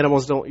 Those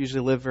animals don't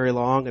usually live very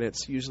long, and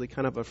it's usually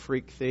kind of a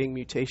freak thing.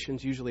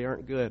 Mutations usually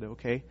aren't good,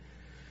 okay?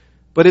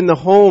 But in the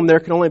home,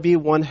 there can only be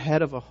one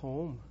head of a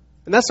home.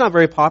 And that's not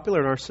very popular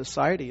in our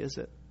society, is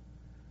it?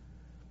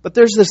 But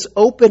there's this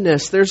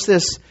openness, there's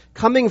this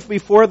coming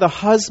before the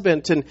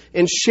husband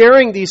and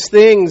sharing these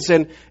things.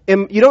 And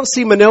you don't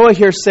see Manoah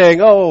here saying,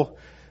 oh,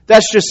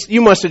 that's just,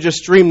 you must have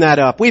just dreamed that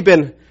up. We've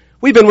been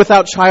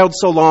without child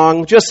so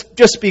long,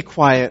 just be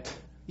quiet.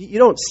 You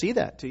don't see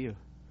that, do you?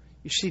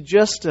 You see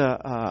just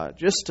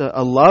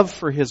a love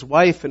for his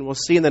wife. And we'll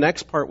see in the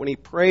next part when he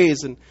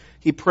prays, and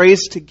he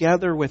prays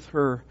together with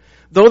her.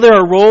 Though there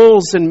are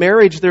roles in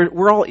marriage,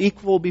 we're all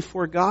equal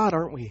before God,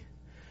 aren't we?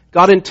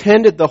 God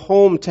intended the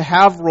home to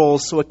have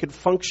roles so it could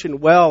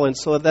function well, and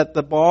so that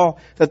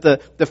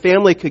the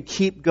family could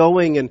keep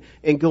going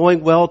and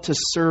going well to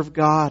serve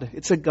God.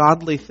 It's a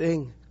godly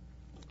thing.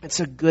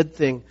 It's a good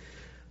thing.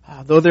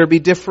 Though there be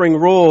differing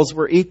roles,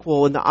 we're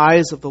equal in the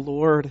eyes of the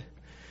Lord.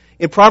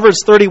 In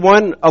Proverbs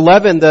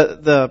 31:11,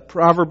 the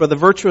proverb of the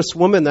virtuous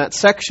woman, that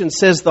section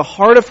says, the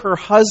heart of her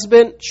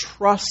husband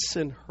trusts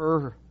in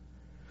her.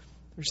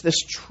 There's this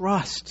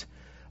trust.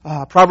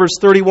 Proverbs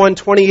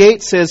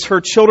 31:28 says,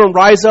 her children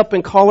rise up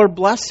and call her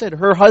blessed.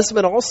 Her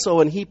husband also,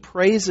 and he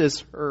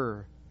praises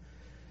her.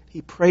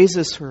 He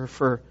praises her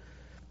for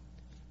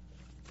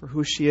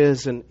who she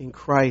is in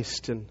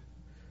Christ, and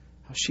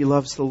how she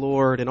loves the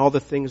Lord, and all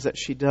the things that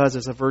she does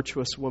as a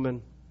virtuous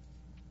woman.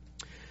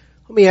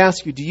 Let me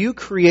ask you, do you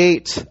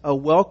create a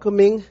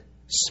welcoming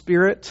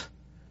spirit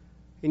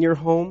in your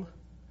home?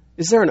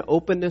 Is there an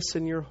openness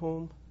in your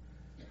home?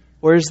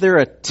 Or is there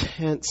a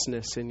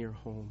tenseness in your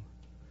home?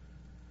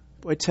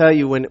 Boy, I tell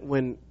you,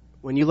 when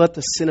you let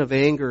the sin of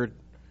anger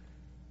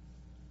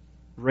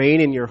reign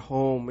in your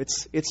home,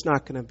 it's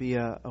not going to be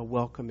a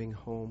welcoming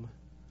home.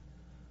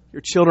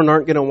 Your children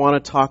aren't going to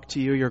want to talk to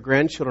you. Your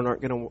grandchildren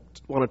aren't going to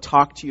want to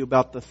talk to you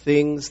about the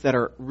things that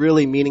are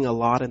really meaning a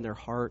lot in their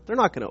heart. They're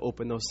not going to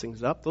open those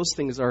things up. Those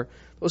things are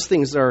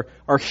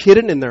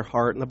hidden in their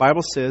heart. And the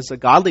Bible says a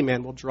godly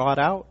man will draw it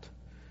out.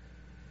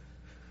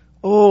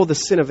 Oh, the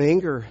sin of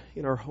anger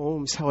in our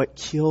homes, how it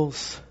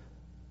kills.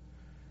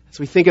 As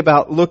we think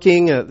about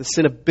looking at the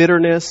sin of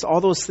bitterness, all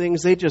those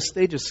things, they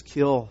just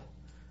kill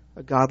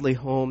a godly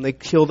home. They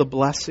kill the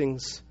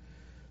blessings.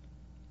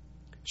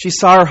 She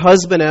saw her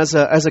husband as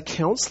a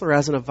counselor,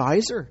 as an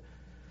advisor.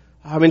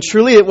 I mean,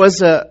 truly it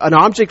was an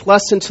object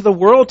lesson to the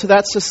world, to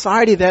that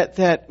society,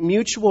 that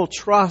mutual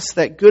trust,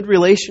 that good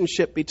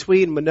relationship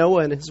between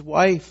Manoah and his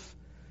wife.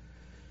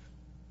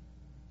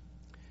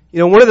 You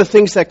know, one of the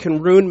things that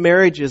can ruin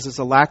marriages is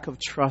a lack of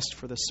trust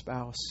for the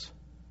spouse.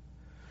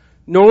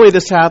 Normally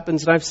this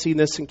happens, and I've seen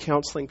this in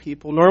counseling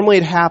people, normally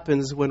it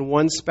happens when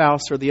one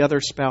spouse or the other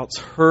spouse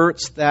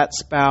hurts that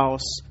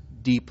spouse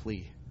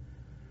deeply.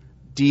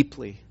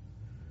 Deeply.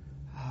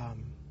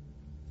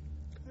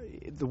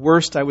 The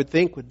worst, I would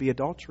think, would be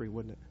adultery,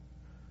 wouldn't it?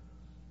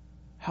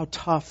 How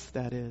tough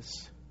that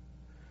is.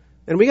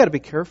 And we got to be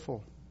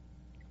careful.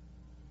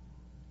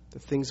 The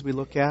things we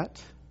look at,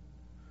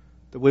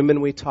 the women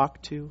we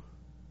talk to.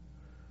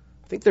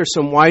 I think there's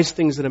some wise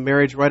things in a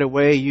marriage right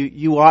away.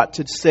 You ought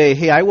to say,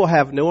 hey, I will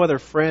have no other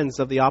friends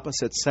of the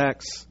opposite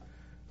sex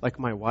like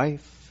my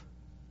wife.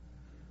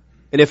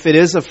 And if it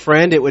is a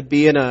friend, it would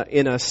be in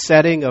a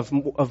setting of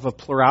a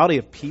plurality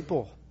of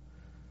people.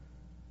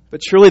 But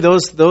truly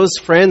those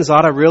friends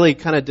ought to really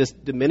kind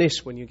of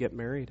diminish when you get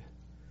married.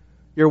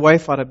 Your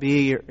wife ought to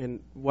be,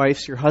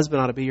 your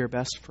husband ought to be your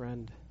best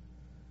friend.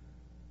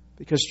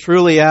 Because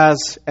truly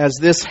as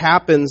this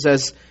happens,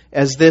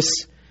 as this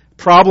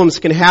problems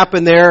can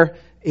happen there,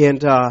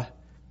 and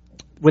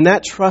when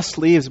that trust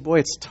leaves, boy,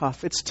 it's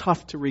tough. It's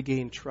tough to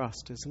regain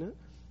trust, isn't it?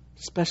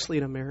 Especially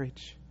in a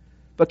marriage.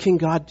 But can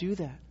God do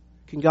that?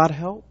 Can God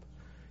help?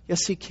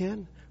 Yes, He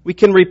can. We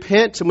can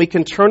repent and we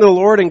can turn to the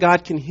Lord and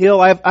God can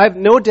heal. I've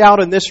no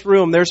doubt in this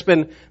room there's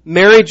been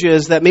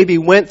marriages that maybe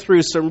went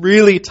through some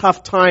really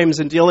tough times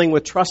in dealing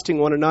with trusting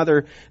one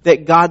another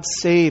that God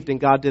saved and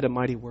God did a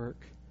mighty work.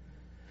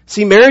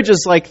 See,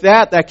 marriages like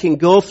that can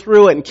go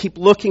through it and keep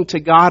looking to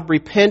God,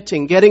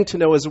 repenting, getting to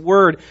know His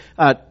Word,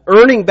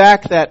 earning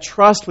back that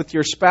trust with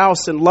your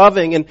spouse and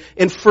loving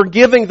and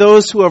forgiving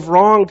those who have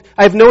wronged.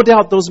 I have no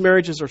doubt those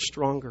marriages are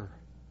stronger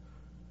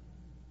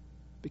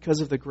because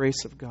of the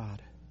grace of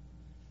God.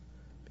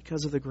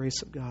 Because of the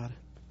grace of God.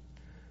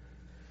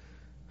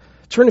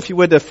 Turn, if you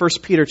would, to 1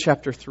 Peter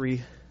chapter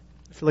 3.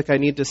 I feel like I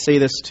need to say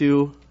this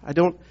too.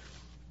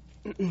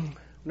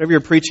 Whenever you're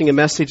preaching a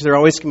message, there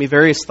always can be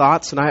various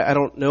thoughts, and I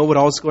don't know what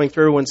all is going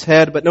through everyone's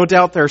head, but no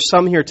doubt there are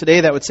some here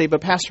today that would say,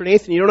 but Pastor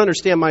Nathan, you don't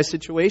understand my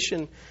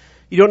situation.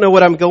 You don't know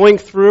what I'm going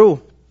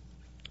through.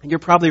 And you're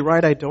probably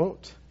right, I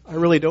don't. I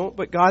really don't,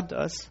 but God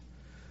does.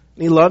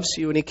 And He loves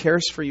you, and He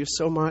cares for you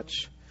so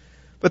much.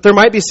 But there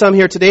might be some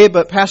here today,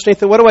 but Pastor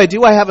Nathan, what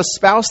do? I have a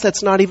spouse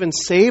that's not even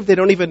saved. They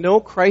don't even know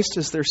Christ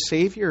as their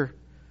Savior.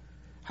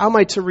 How am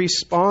I to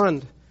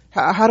respond?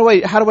 How do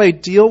I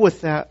deal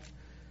with that?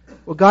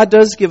 Well, God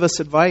does give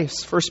us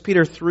advice. 1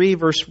 Peter 3,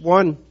 verse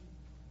 1.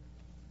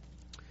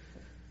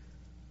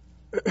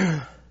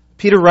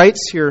 Peter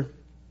writes here,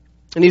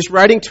 and he's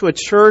writing to a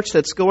church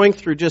that's going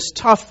through just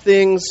tough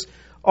things,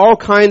 all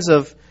kinds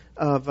of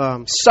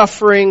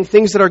suffering,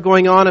 things that are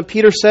going on. And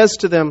Peter says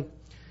to them,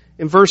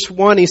 in verse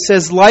 1, he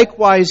says,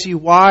 likewise, you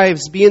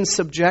wives, be in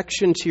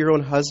subjection to your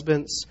own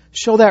husbands.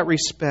 Show that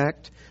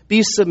respect.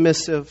 Be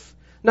submissive.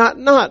 Not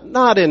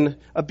in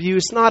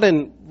abuse, not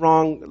in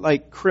wrong,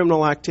 like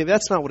criminal activity.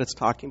 That's not what it's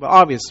talking about.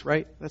 Obvious,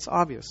 right? That's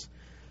obvious.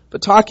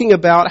 But talking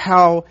about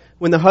how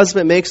when the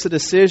husband makes a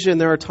decision,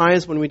 there are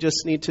times when we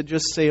just need to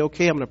just say,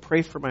 okay, I'm going to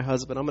pray for my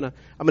husband. I'm going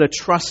to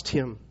trust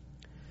him.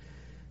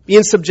 Be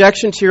in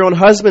subjection to your own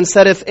husbands,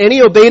 that if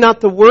any obey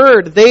not the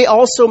word, they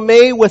also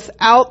may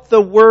without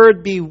the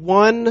word be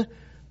won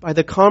by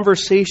the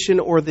conversation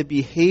or the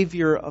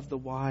behavior of the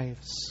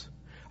wives.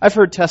 I've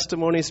heard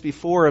testimonies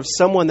before of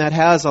someone that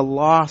has a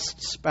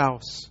lost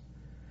spouse.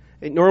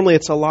 Normally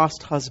it's a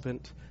lost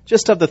husband,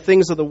 just of the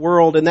things of the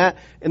world. And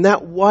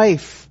that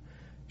wife,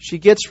 she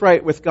gets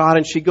right with God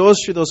and she goes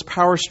through those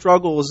power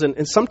struggles.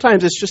 And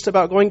sometimes it's just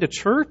about going to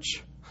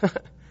church.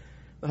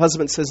 The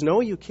husband says,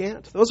 no, you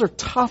can't. Those are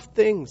tough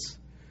things.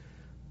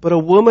 But a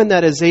woman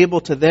that is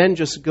able to then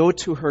just go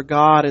to her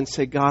God and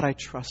say, God, I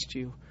trust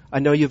you. I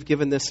know you've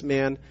given this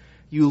man.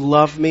 You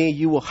love me.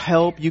 You will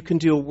help. You can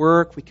do a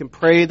work. We can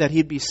pray that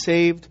he'd be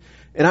saved.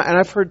 And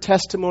I've heard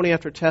testimony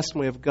after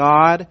testimony of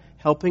God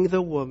helping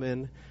the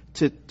woman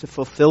to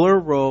fulfill her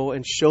role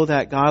and show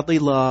that godly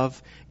love.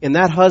 And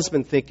that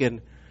husband thinking,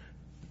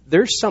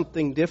 there's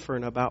something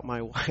different about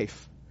my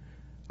wife.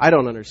 I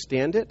don't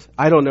understand it.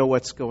 I don't know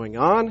what's going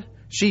on.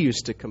 She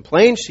used to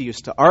complain. She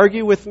used to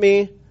argue with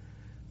me.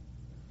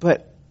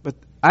 But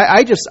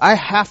I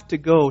have to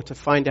go to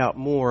find out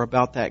more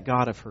about that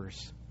God of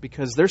hers,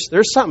 because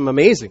there's something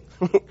amazing.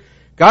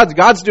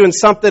 God's doing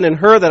something in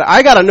her that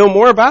I got to know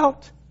more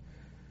about.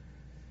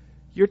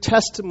 Your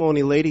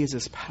testimony, ladies,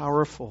 is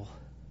powerful.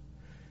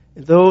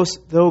 And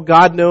though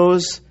God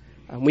knows,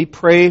 and we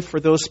pray for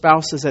those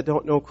spouses that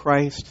don't know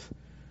Christ,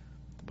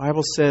 the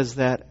Bible says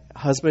that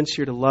husbands,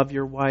 you're to love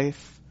your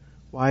wife.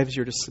 Wives,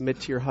 you're to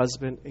submit to your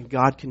husband. And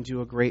God can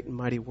do a great and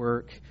mighty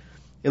work.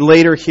 And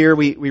later here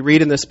we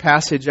read in this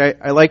passage,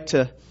 I like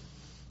to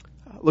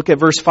look at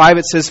verse 5.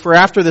 It says, "For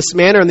after this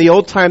manner in the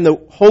old time, the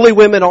holy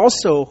women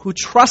also, who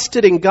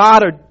trusted in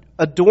God,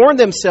 adorned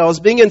themselves,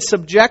 being in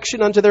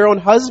subjection unto their own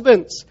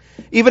husbands,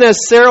 even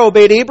as Sarah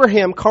obeyed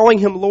Abraham, calling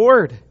him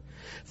Lord."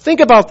 Think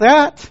about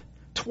that.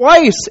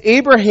 Twice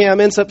Abraham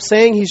ends up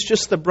saying he's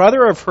just the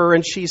brother of her,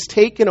 and she's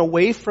taken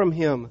away from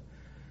him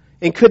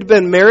and could have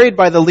been married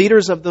by the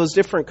leaders of those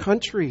different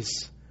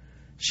countries.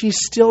 She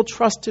still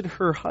trusted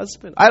her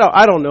husband. I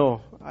don't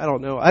know.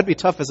 I'd be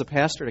tough as a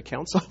pastor to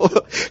counsel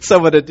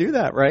someone to do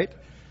that, right?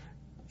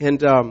 And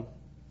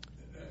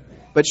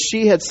but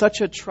she had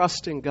such a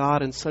trust in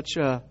God and such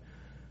a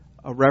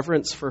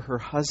reverence for her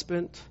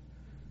husband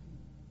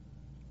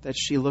that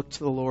she looked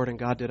to the Lord, and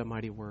God did a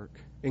mighty work.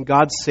 And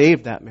God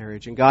saved that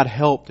marriage, and God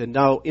helped, and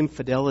no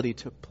infidelity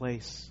took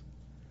place.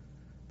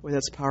 Boy,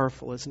 that's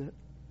powerful, isn't it?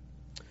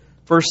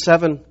 Verse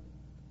 7,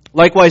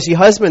 "Likewise, ye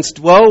husbands,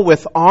 dwell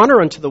with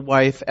honor unto the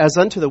wife as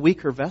unto the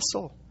weaker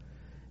vessel,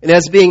 and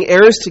as being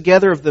heirs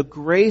together of the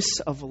grace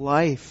of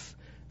life,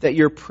 that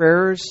your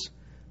prayers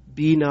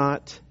be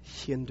not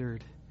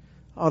hindered."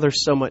 Oh,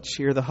 there's so much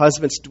here. The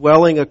husbands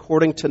dwelling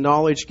according to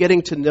knowledge,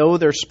 getting to know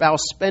their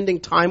spouse, spending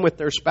time with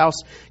their spouse,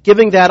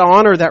 giving that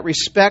honor, that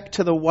respect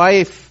to the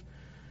wife,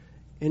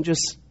 and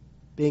just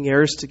being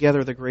heirs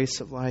together of the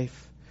grace of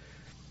life.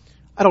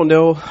 I don't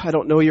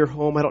know your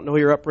home. I don't know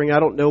your upbringing. I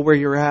don't know where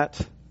you're at.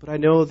 But I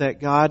know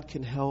that God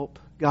can help.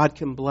 God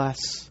can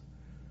bless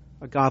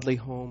a godly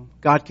home.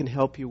 God can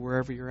help you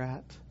wherever you're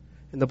at.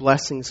 And the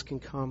blessings can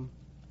come.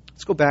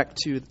 Let's go back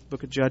to the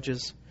book of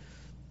Judges.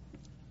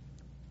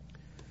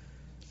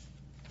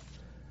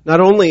 Not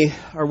only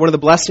are one of the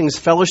blessings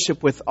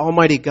fellowship with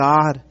Almighty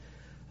God,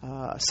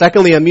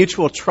 secondly, a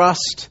mutual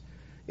trust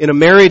in a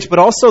marriage, but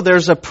also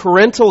there's a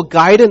parental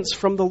guidance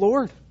from the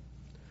Lord.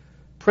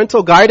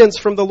 Parental guidance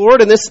from the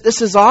Lord, and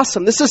this is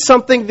awesome. This is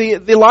something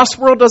the lost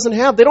world doesn't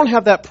have. They don't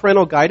have that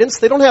parental guidance.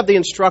 They don't have the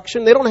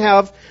instruction. They don't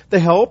have the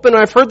help. And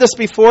I've heard this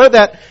before,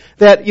 that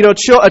when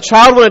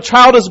a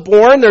child is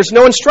born, there's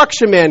no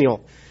instruction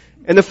manual.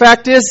 And the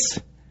fact is,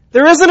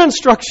 there is an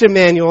instruction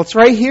manual. It's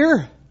right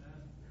here.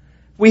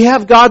 We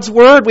have God's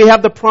Word. We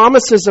have the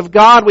promises of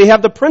God. We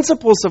have the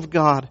principles of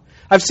God.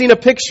 I've seen a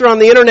picture on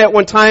the internet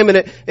one time, and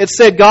it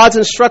said God's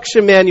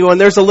instruction manual,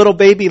 and there's a little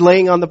baby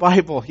laying on the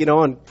Bible,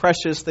 and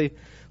precious,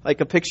 like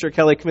a picture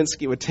Kelly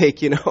Kaminsky would take,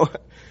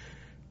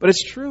 But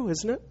it's true,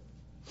 isn't it?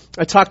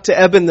 I talked to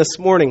Eben this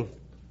morning,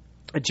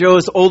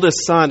 Joe's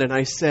oldest son, and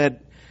I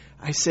said,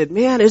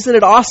 man, isn't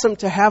it awesome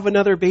to have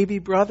another baby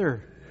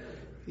brother?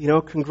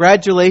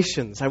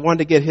 Congratulations. I wanted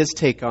to get his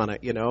take on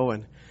it,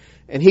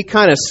 and he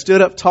kind of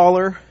stood up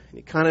taller.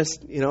 He kind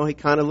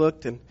of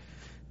looked and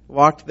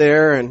walked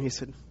there, and he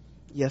said,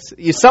 yes,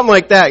 something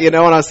like that, And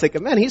I was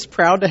thinking, man, he's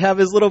proud to have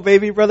his little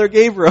baby brother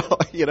Gabriel,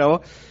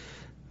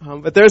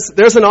 But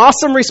there's an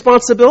awesome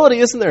responsibility,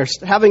 isn't there?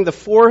 Having the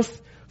fourth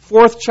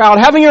child,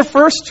 having your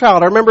first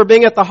child. I remember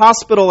being at the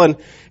hospital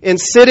and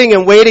sitting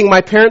and waiting.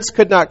 My parents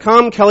could not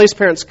come. Kelly's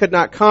parents could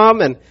not come,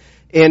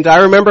 and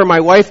I remember my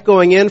wife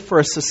going in for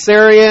a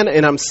cesarean,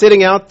 and I'm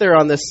sitting out there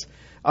on this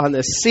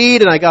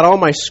seat, and I got all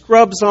my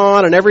scrubs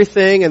on and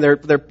everything, and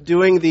they're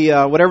doing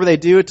the whatever they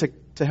do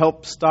to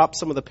help stop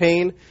some of the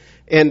pain.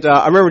 And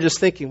I remember just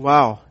thinking,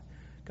 wow,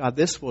 God,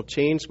 this will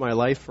change my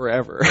life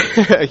forever,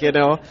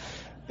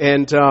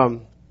 And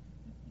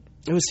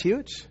it was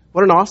huge.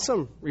 What an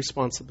awesome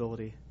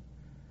responsibility.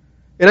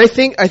 And I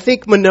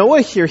think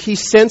Manoah here, he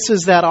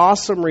senses that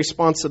awesome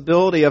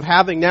responsibility of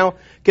going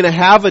to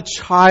have a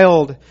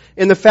child,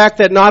 and the fact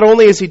that not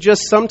only is he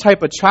just some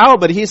type of child,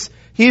 but he's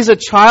a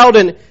child,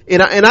 and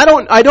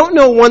I don't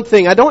know one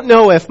thing. I don't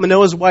know if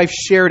Manoah's wife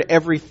shared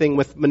everything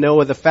with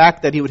Manoah, the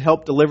fact that he would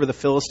help deliver the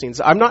Philistines.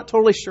 I'm not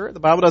totally sure. The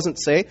Bible doesn't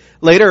say.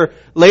 Later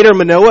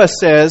Manoah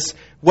says,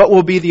 "What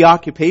will be the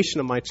occupation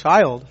of my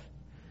child?"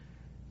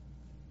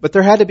 But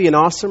there had to be an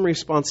awesome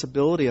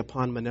responsibility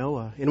upon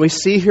Manoah. And we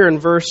see here in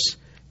verse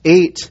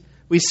 8,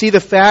 we see the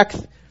fact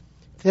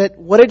that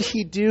what did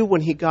he do when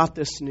he got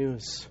this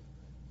news?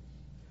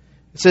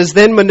 It says,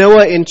 "Then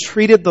Manoah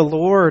entreated the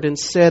Lord and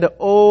said,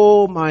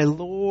 O my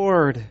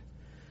Lord,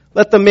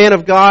 let the man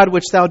of God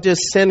which thou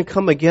didst send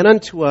come again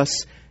unto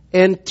us,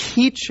 and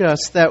teach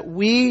us that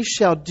we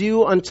shall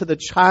do unto the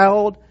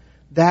child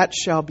that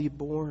shall be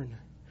born."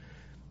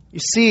 You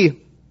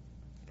see,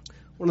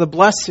 one of the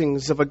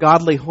blessings of a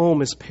godly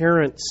home is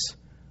parents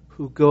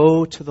who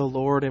go to the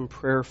Lord in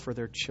prayer for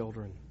their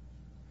children.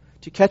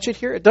 Do you catch it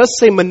here? It does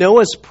say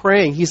Manoah's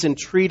praying. He's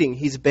entreating.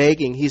 He's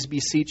begging. He's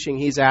beseeching.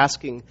 He's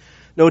asking.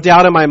 No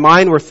doubt in my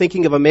mind we're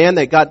thinking of a man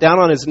that got down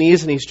on his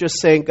knees and he's just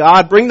saying,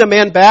 God, bring the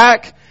man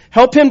back.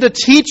 Help him to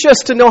teach us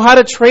to know how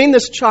to train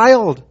this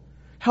child.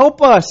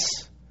 Help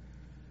us.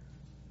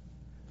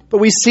 But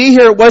we see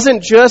here it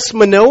wasn't just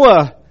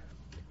Manoah.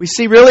 We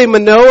see really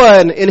Manoah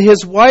and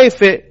his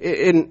wife.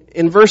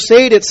 In verse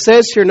 8 it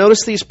says here,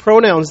 notice these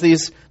pronouns,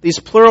 these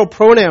plural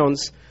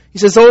pronouns. He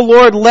says, O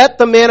Lord, let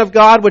the man of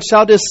God which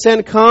thou didst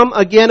send come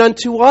again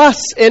unto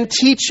us and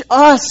teach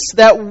us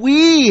that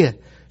we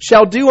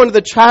shall do unto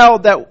the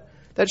child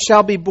that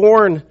shall be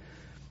born.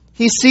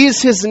 He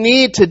sees his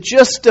need to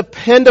just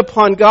depend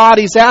upon God.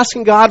 He's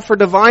asking God for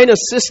divine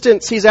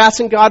assistance. He's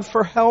asking God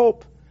for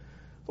help.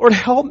 Lord,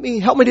 help me.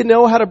 Help me to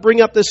know how to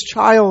bring up this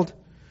child.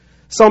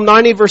 Psalm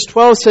 90 verse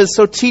 12 says,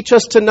 so teach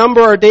us to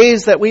number our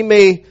days that we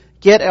may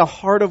get a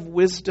heart of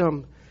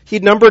wisdom.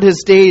 He'd numbered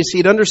his days.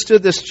 He'd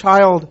understood this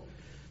child.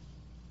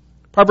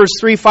 Proverbs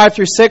 3, 5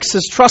 through 6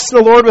 says, trust in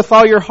the Lord with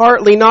all your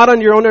heart. Lean not on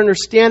your own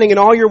understanding. In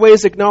all your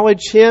ways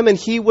acknowledge Him, and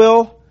He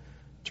will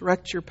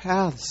direct your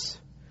paths.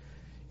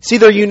 See,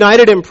 they're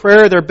united in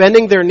prayer. They're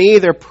bending their knee.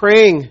 They're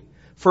praying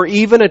for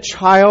even a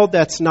child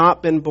that's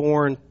not been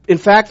born. In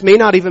fact, may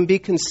not even be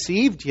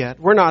conceived yet.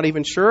 We're not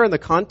even sure in the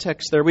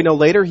context there. We know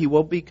later he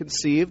will be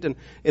conceived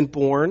and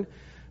born.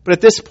 But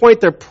at this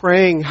point, they're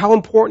praying how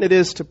important it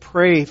is to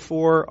pray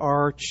for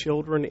our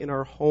children in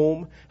our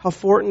home. How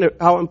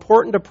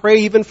important to pray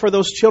even for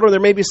those children. There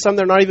may be some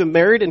that are not even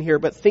married in here,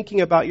 but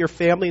thinking about your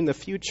family in the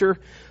future.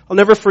 I'll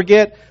never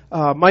forget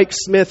Mike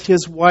Smith,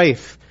 his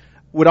wife,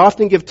 would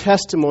often give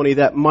testimony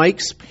that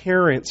Mike's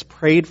parents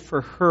prayed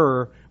for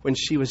her when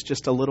she was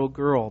just a little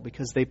girl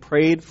because they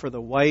prayed for the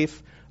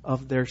wife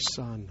of their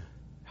son.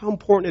 How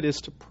important it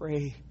is to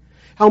pray.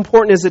 How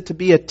important is it to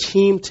be a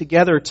team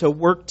together, to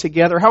work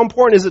together? How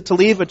important is it to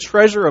leave a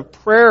treasure of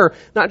prayer,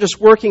 not just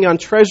working on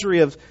treasure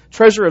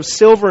of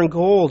silver and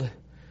gold?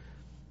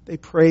 They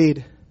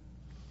prayed.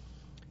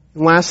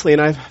 And lastly,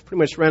 and I've pretty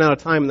much ran out of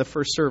time in the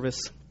first service.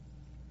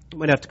 I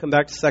might have to come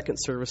back to second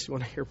service if you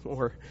want to hear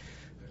more.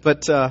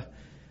 But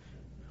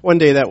one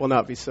day that will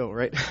not be so,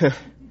 right?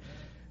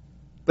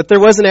 But there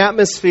was an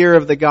atmosphere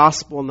of the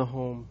gospel in the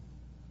home.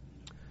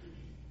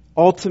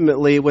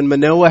 Ultimately, when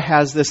Manoah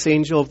has this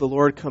angel of the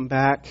Lord come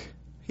back,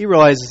 he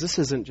realizes this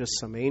isn't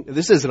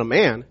a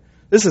man.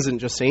 This isn't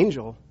just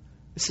angel.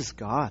 This is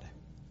God.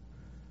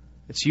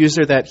 It's used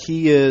there that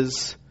He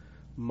is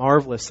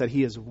marvelous, that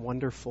He is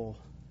wonderful.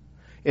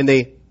 And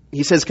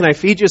he says, can I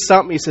feed you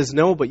something? He says,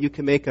 no, but you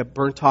can make a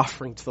burnt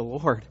offering to the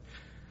Lord.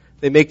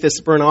 They make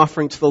this burnt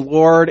offering to the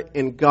Lord,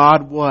 and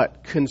God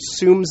what?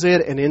 Consumes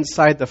it, and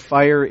inside the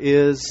fire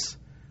is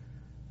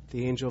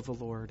the angel of the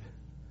Lord.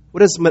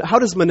 How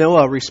does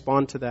Manoah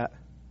respond to that?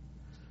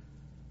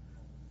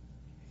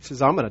 He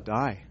says, I'm going to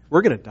die.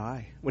 We're going to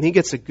die. When he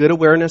gets a good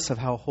awareness of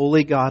how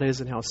holy God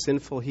is and how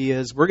sinful he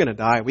is, we're going to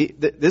die.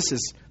 This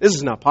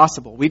is not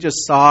possible. We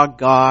just saw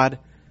God.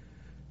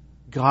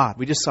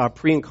 We just saw a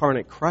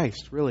pre-incarnate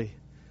Christ, really.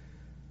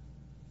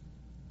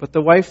 But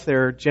the wife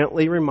there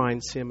gently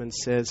reminds him and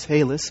says,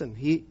 hey, listen,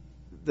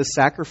 the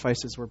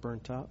sacrifices were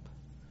burnt up.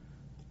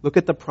 Look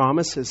at the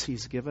promises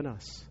He's given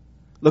us.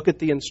 Look at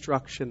the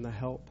instruction, the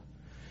help.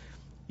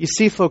 You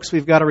see, folks,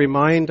 we've got to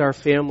remind our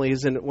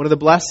families, and one of the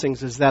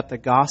blessings is that the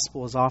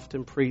gospel is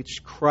often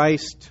preached.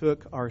 Christ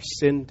took our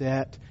sin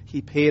debt.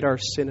 He paid our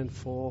sin in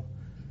full.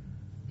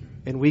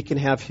 And we can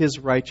have His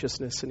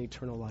righteousness and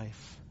eternal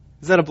life.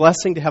 Is that a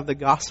blessing to have the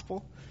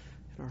gospel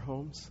in our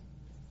homes?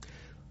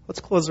 Let's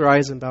close our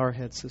eyes and bow our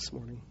heads this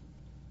morning.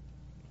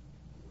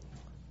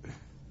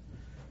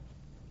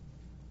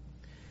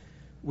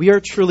 We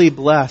are truly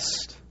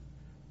blessed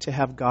to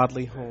have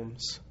godly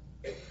homes.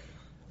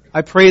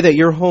 I pray that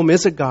your home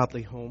is a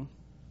godly home.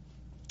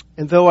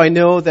 And though I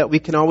know that we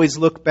can always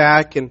look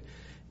back and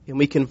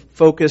we can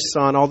focus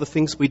on all the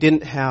things we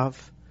didn't have,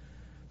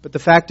 but the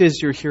fact is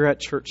you're here at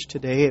church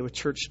today, with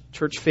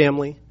church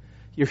family.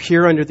 You're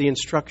here under the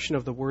instruction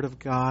of the Word of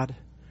God.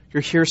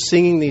 You're here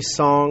singing these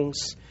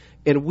songs,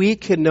 and we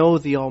can know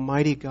the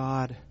Almighty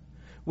God.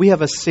 We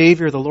have a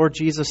Savior, the Lord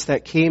Jesus,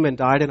 that came and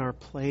died in our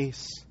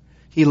place.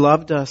 He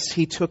loved us.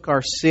 He took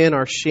our sin,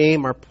 our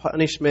shame, our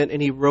punishment, and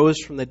He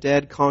rose from the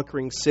dead,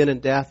 conquering sin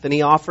and death. And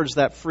He offers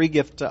that free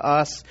gift to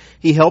us.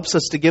 He helps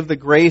us to give the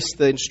grace,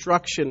 the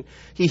instruction.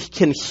 He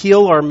can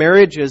heal our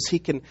marriages. He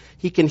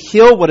can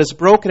heal what is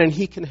broken, and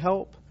He can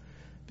help.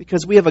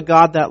 Because we have a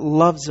God that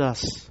loves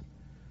us.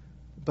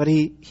 But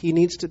He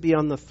needs to be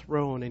on the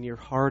throne in your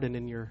heart and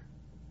in your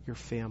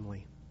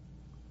family.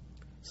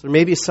 So there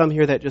may be some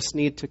here that just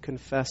need to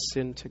confess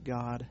sin to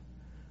God.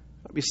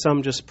 Might be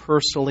some just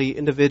personally,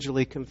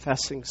 individually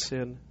confessing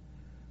sin.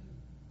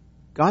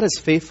 God is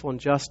faithful and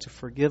just to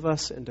forgive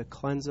us and to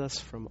cleanse us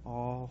from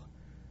all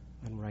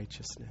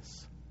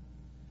unrighteousness.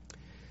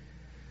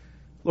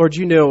 Lord,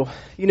 you know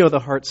the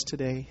hearts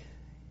today.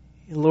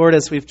 And Lord,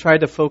 as we've tried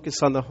to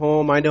focus on the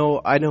home, I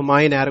know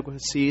my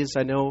inadequacies.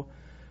 I know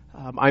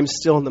I'm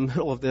still in the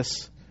middle of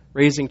this,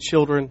 raising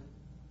children,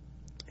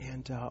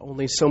 and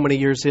only so many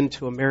years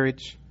into a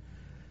marriage.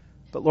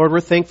 But Lord, we're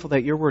thankful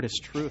that your word is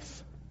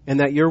truth and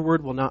that your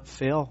word will not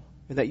fail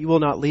and that you will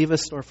not leave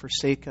us nor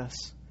forsake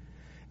us.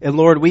 And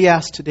Lord, we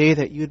ask today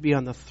that you would be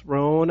on the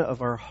throne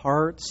of our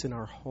hearts and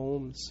our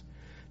homes.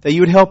 That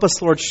you would help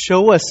us, Lord,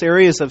 show us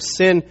areas of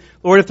sin.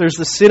 Lord, if there's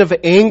the sin of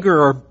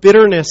anger or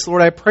bitterness,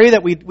 Lord, I pray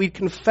that we'd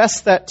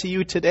confess that to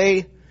you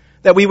today.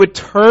 That we would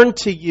turn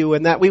to you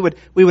and that we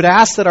would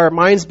ask that our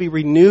minds be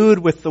renewed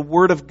with the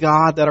Word of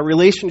God, that our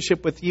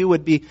relationship with you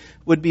would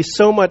be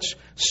so much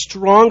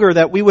stronger,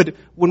 that we would,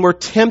 when we're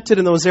tempted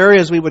in those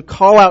areas, we would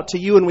call out to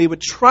you and we would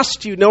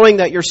trust you, knowing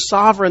that you're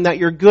sovereign, that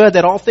you're good,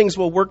 that all things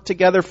will work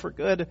together for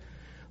good.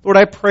 Lord,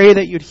 I pray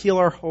that you'd heal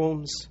our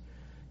homes.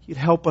 You'd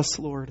help us,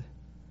 Lord.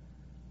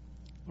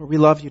 Lord, we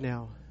love you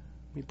now.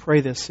 We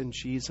pray this in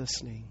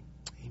Jesus' name.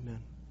 Amen.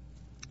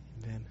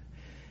 Amen.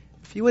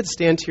 If you would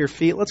stand to your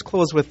feet, let's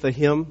close with the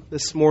hymn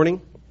this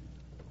morning.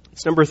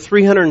 It's number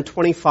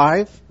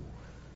 325.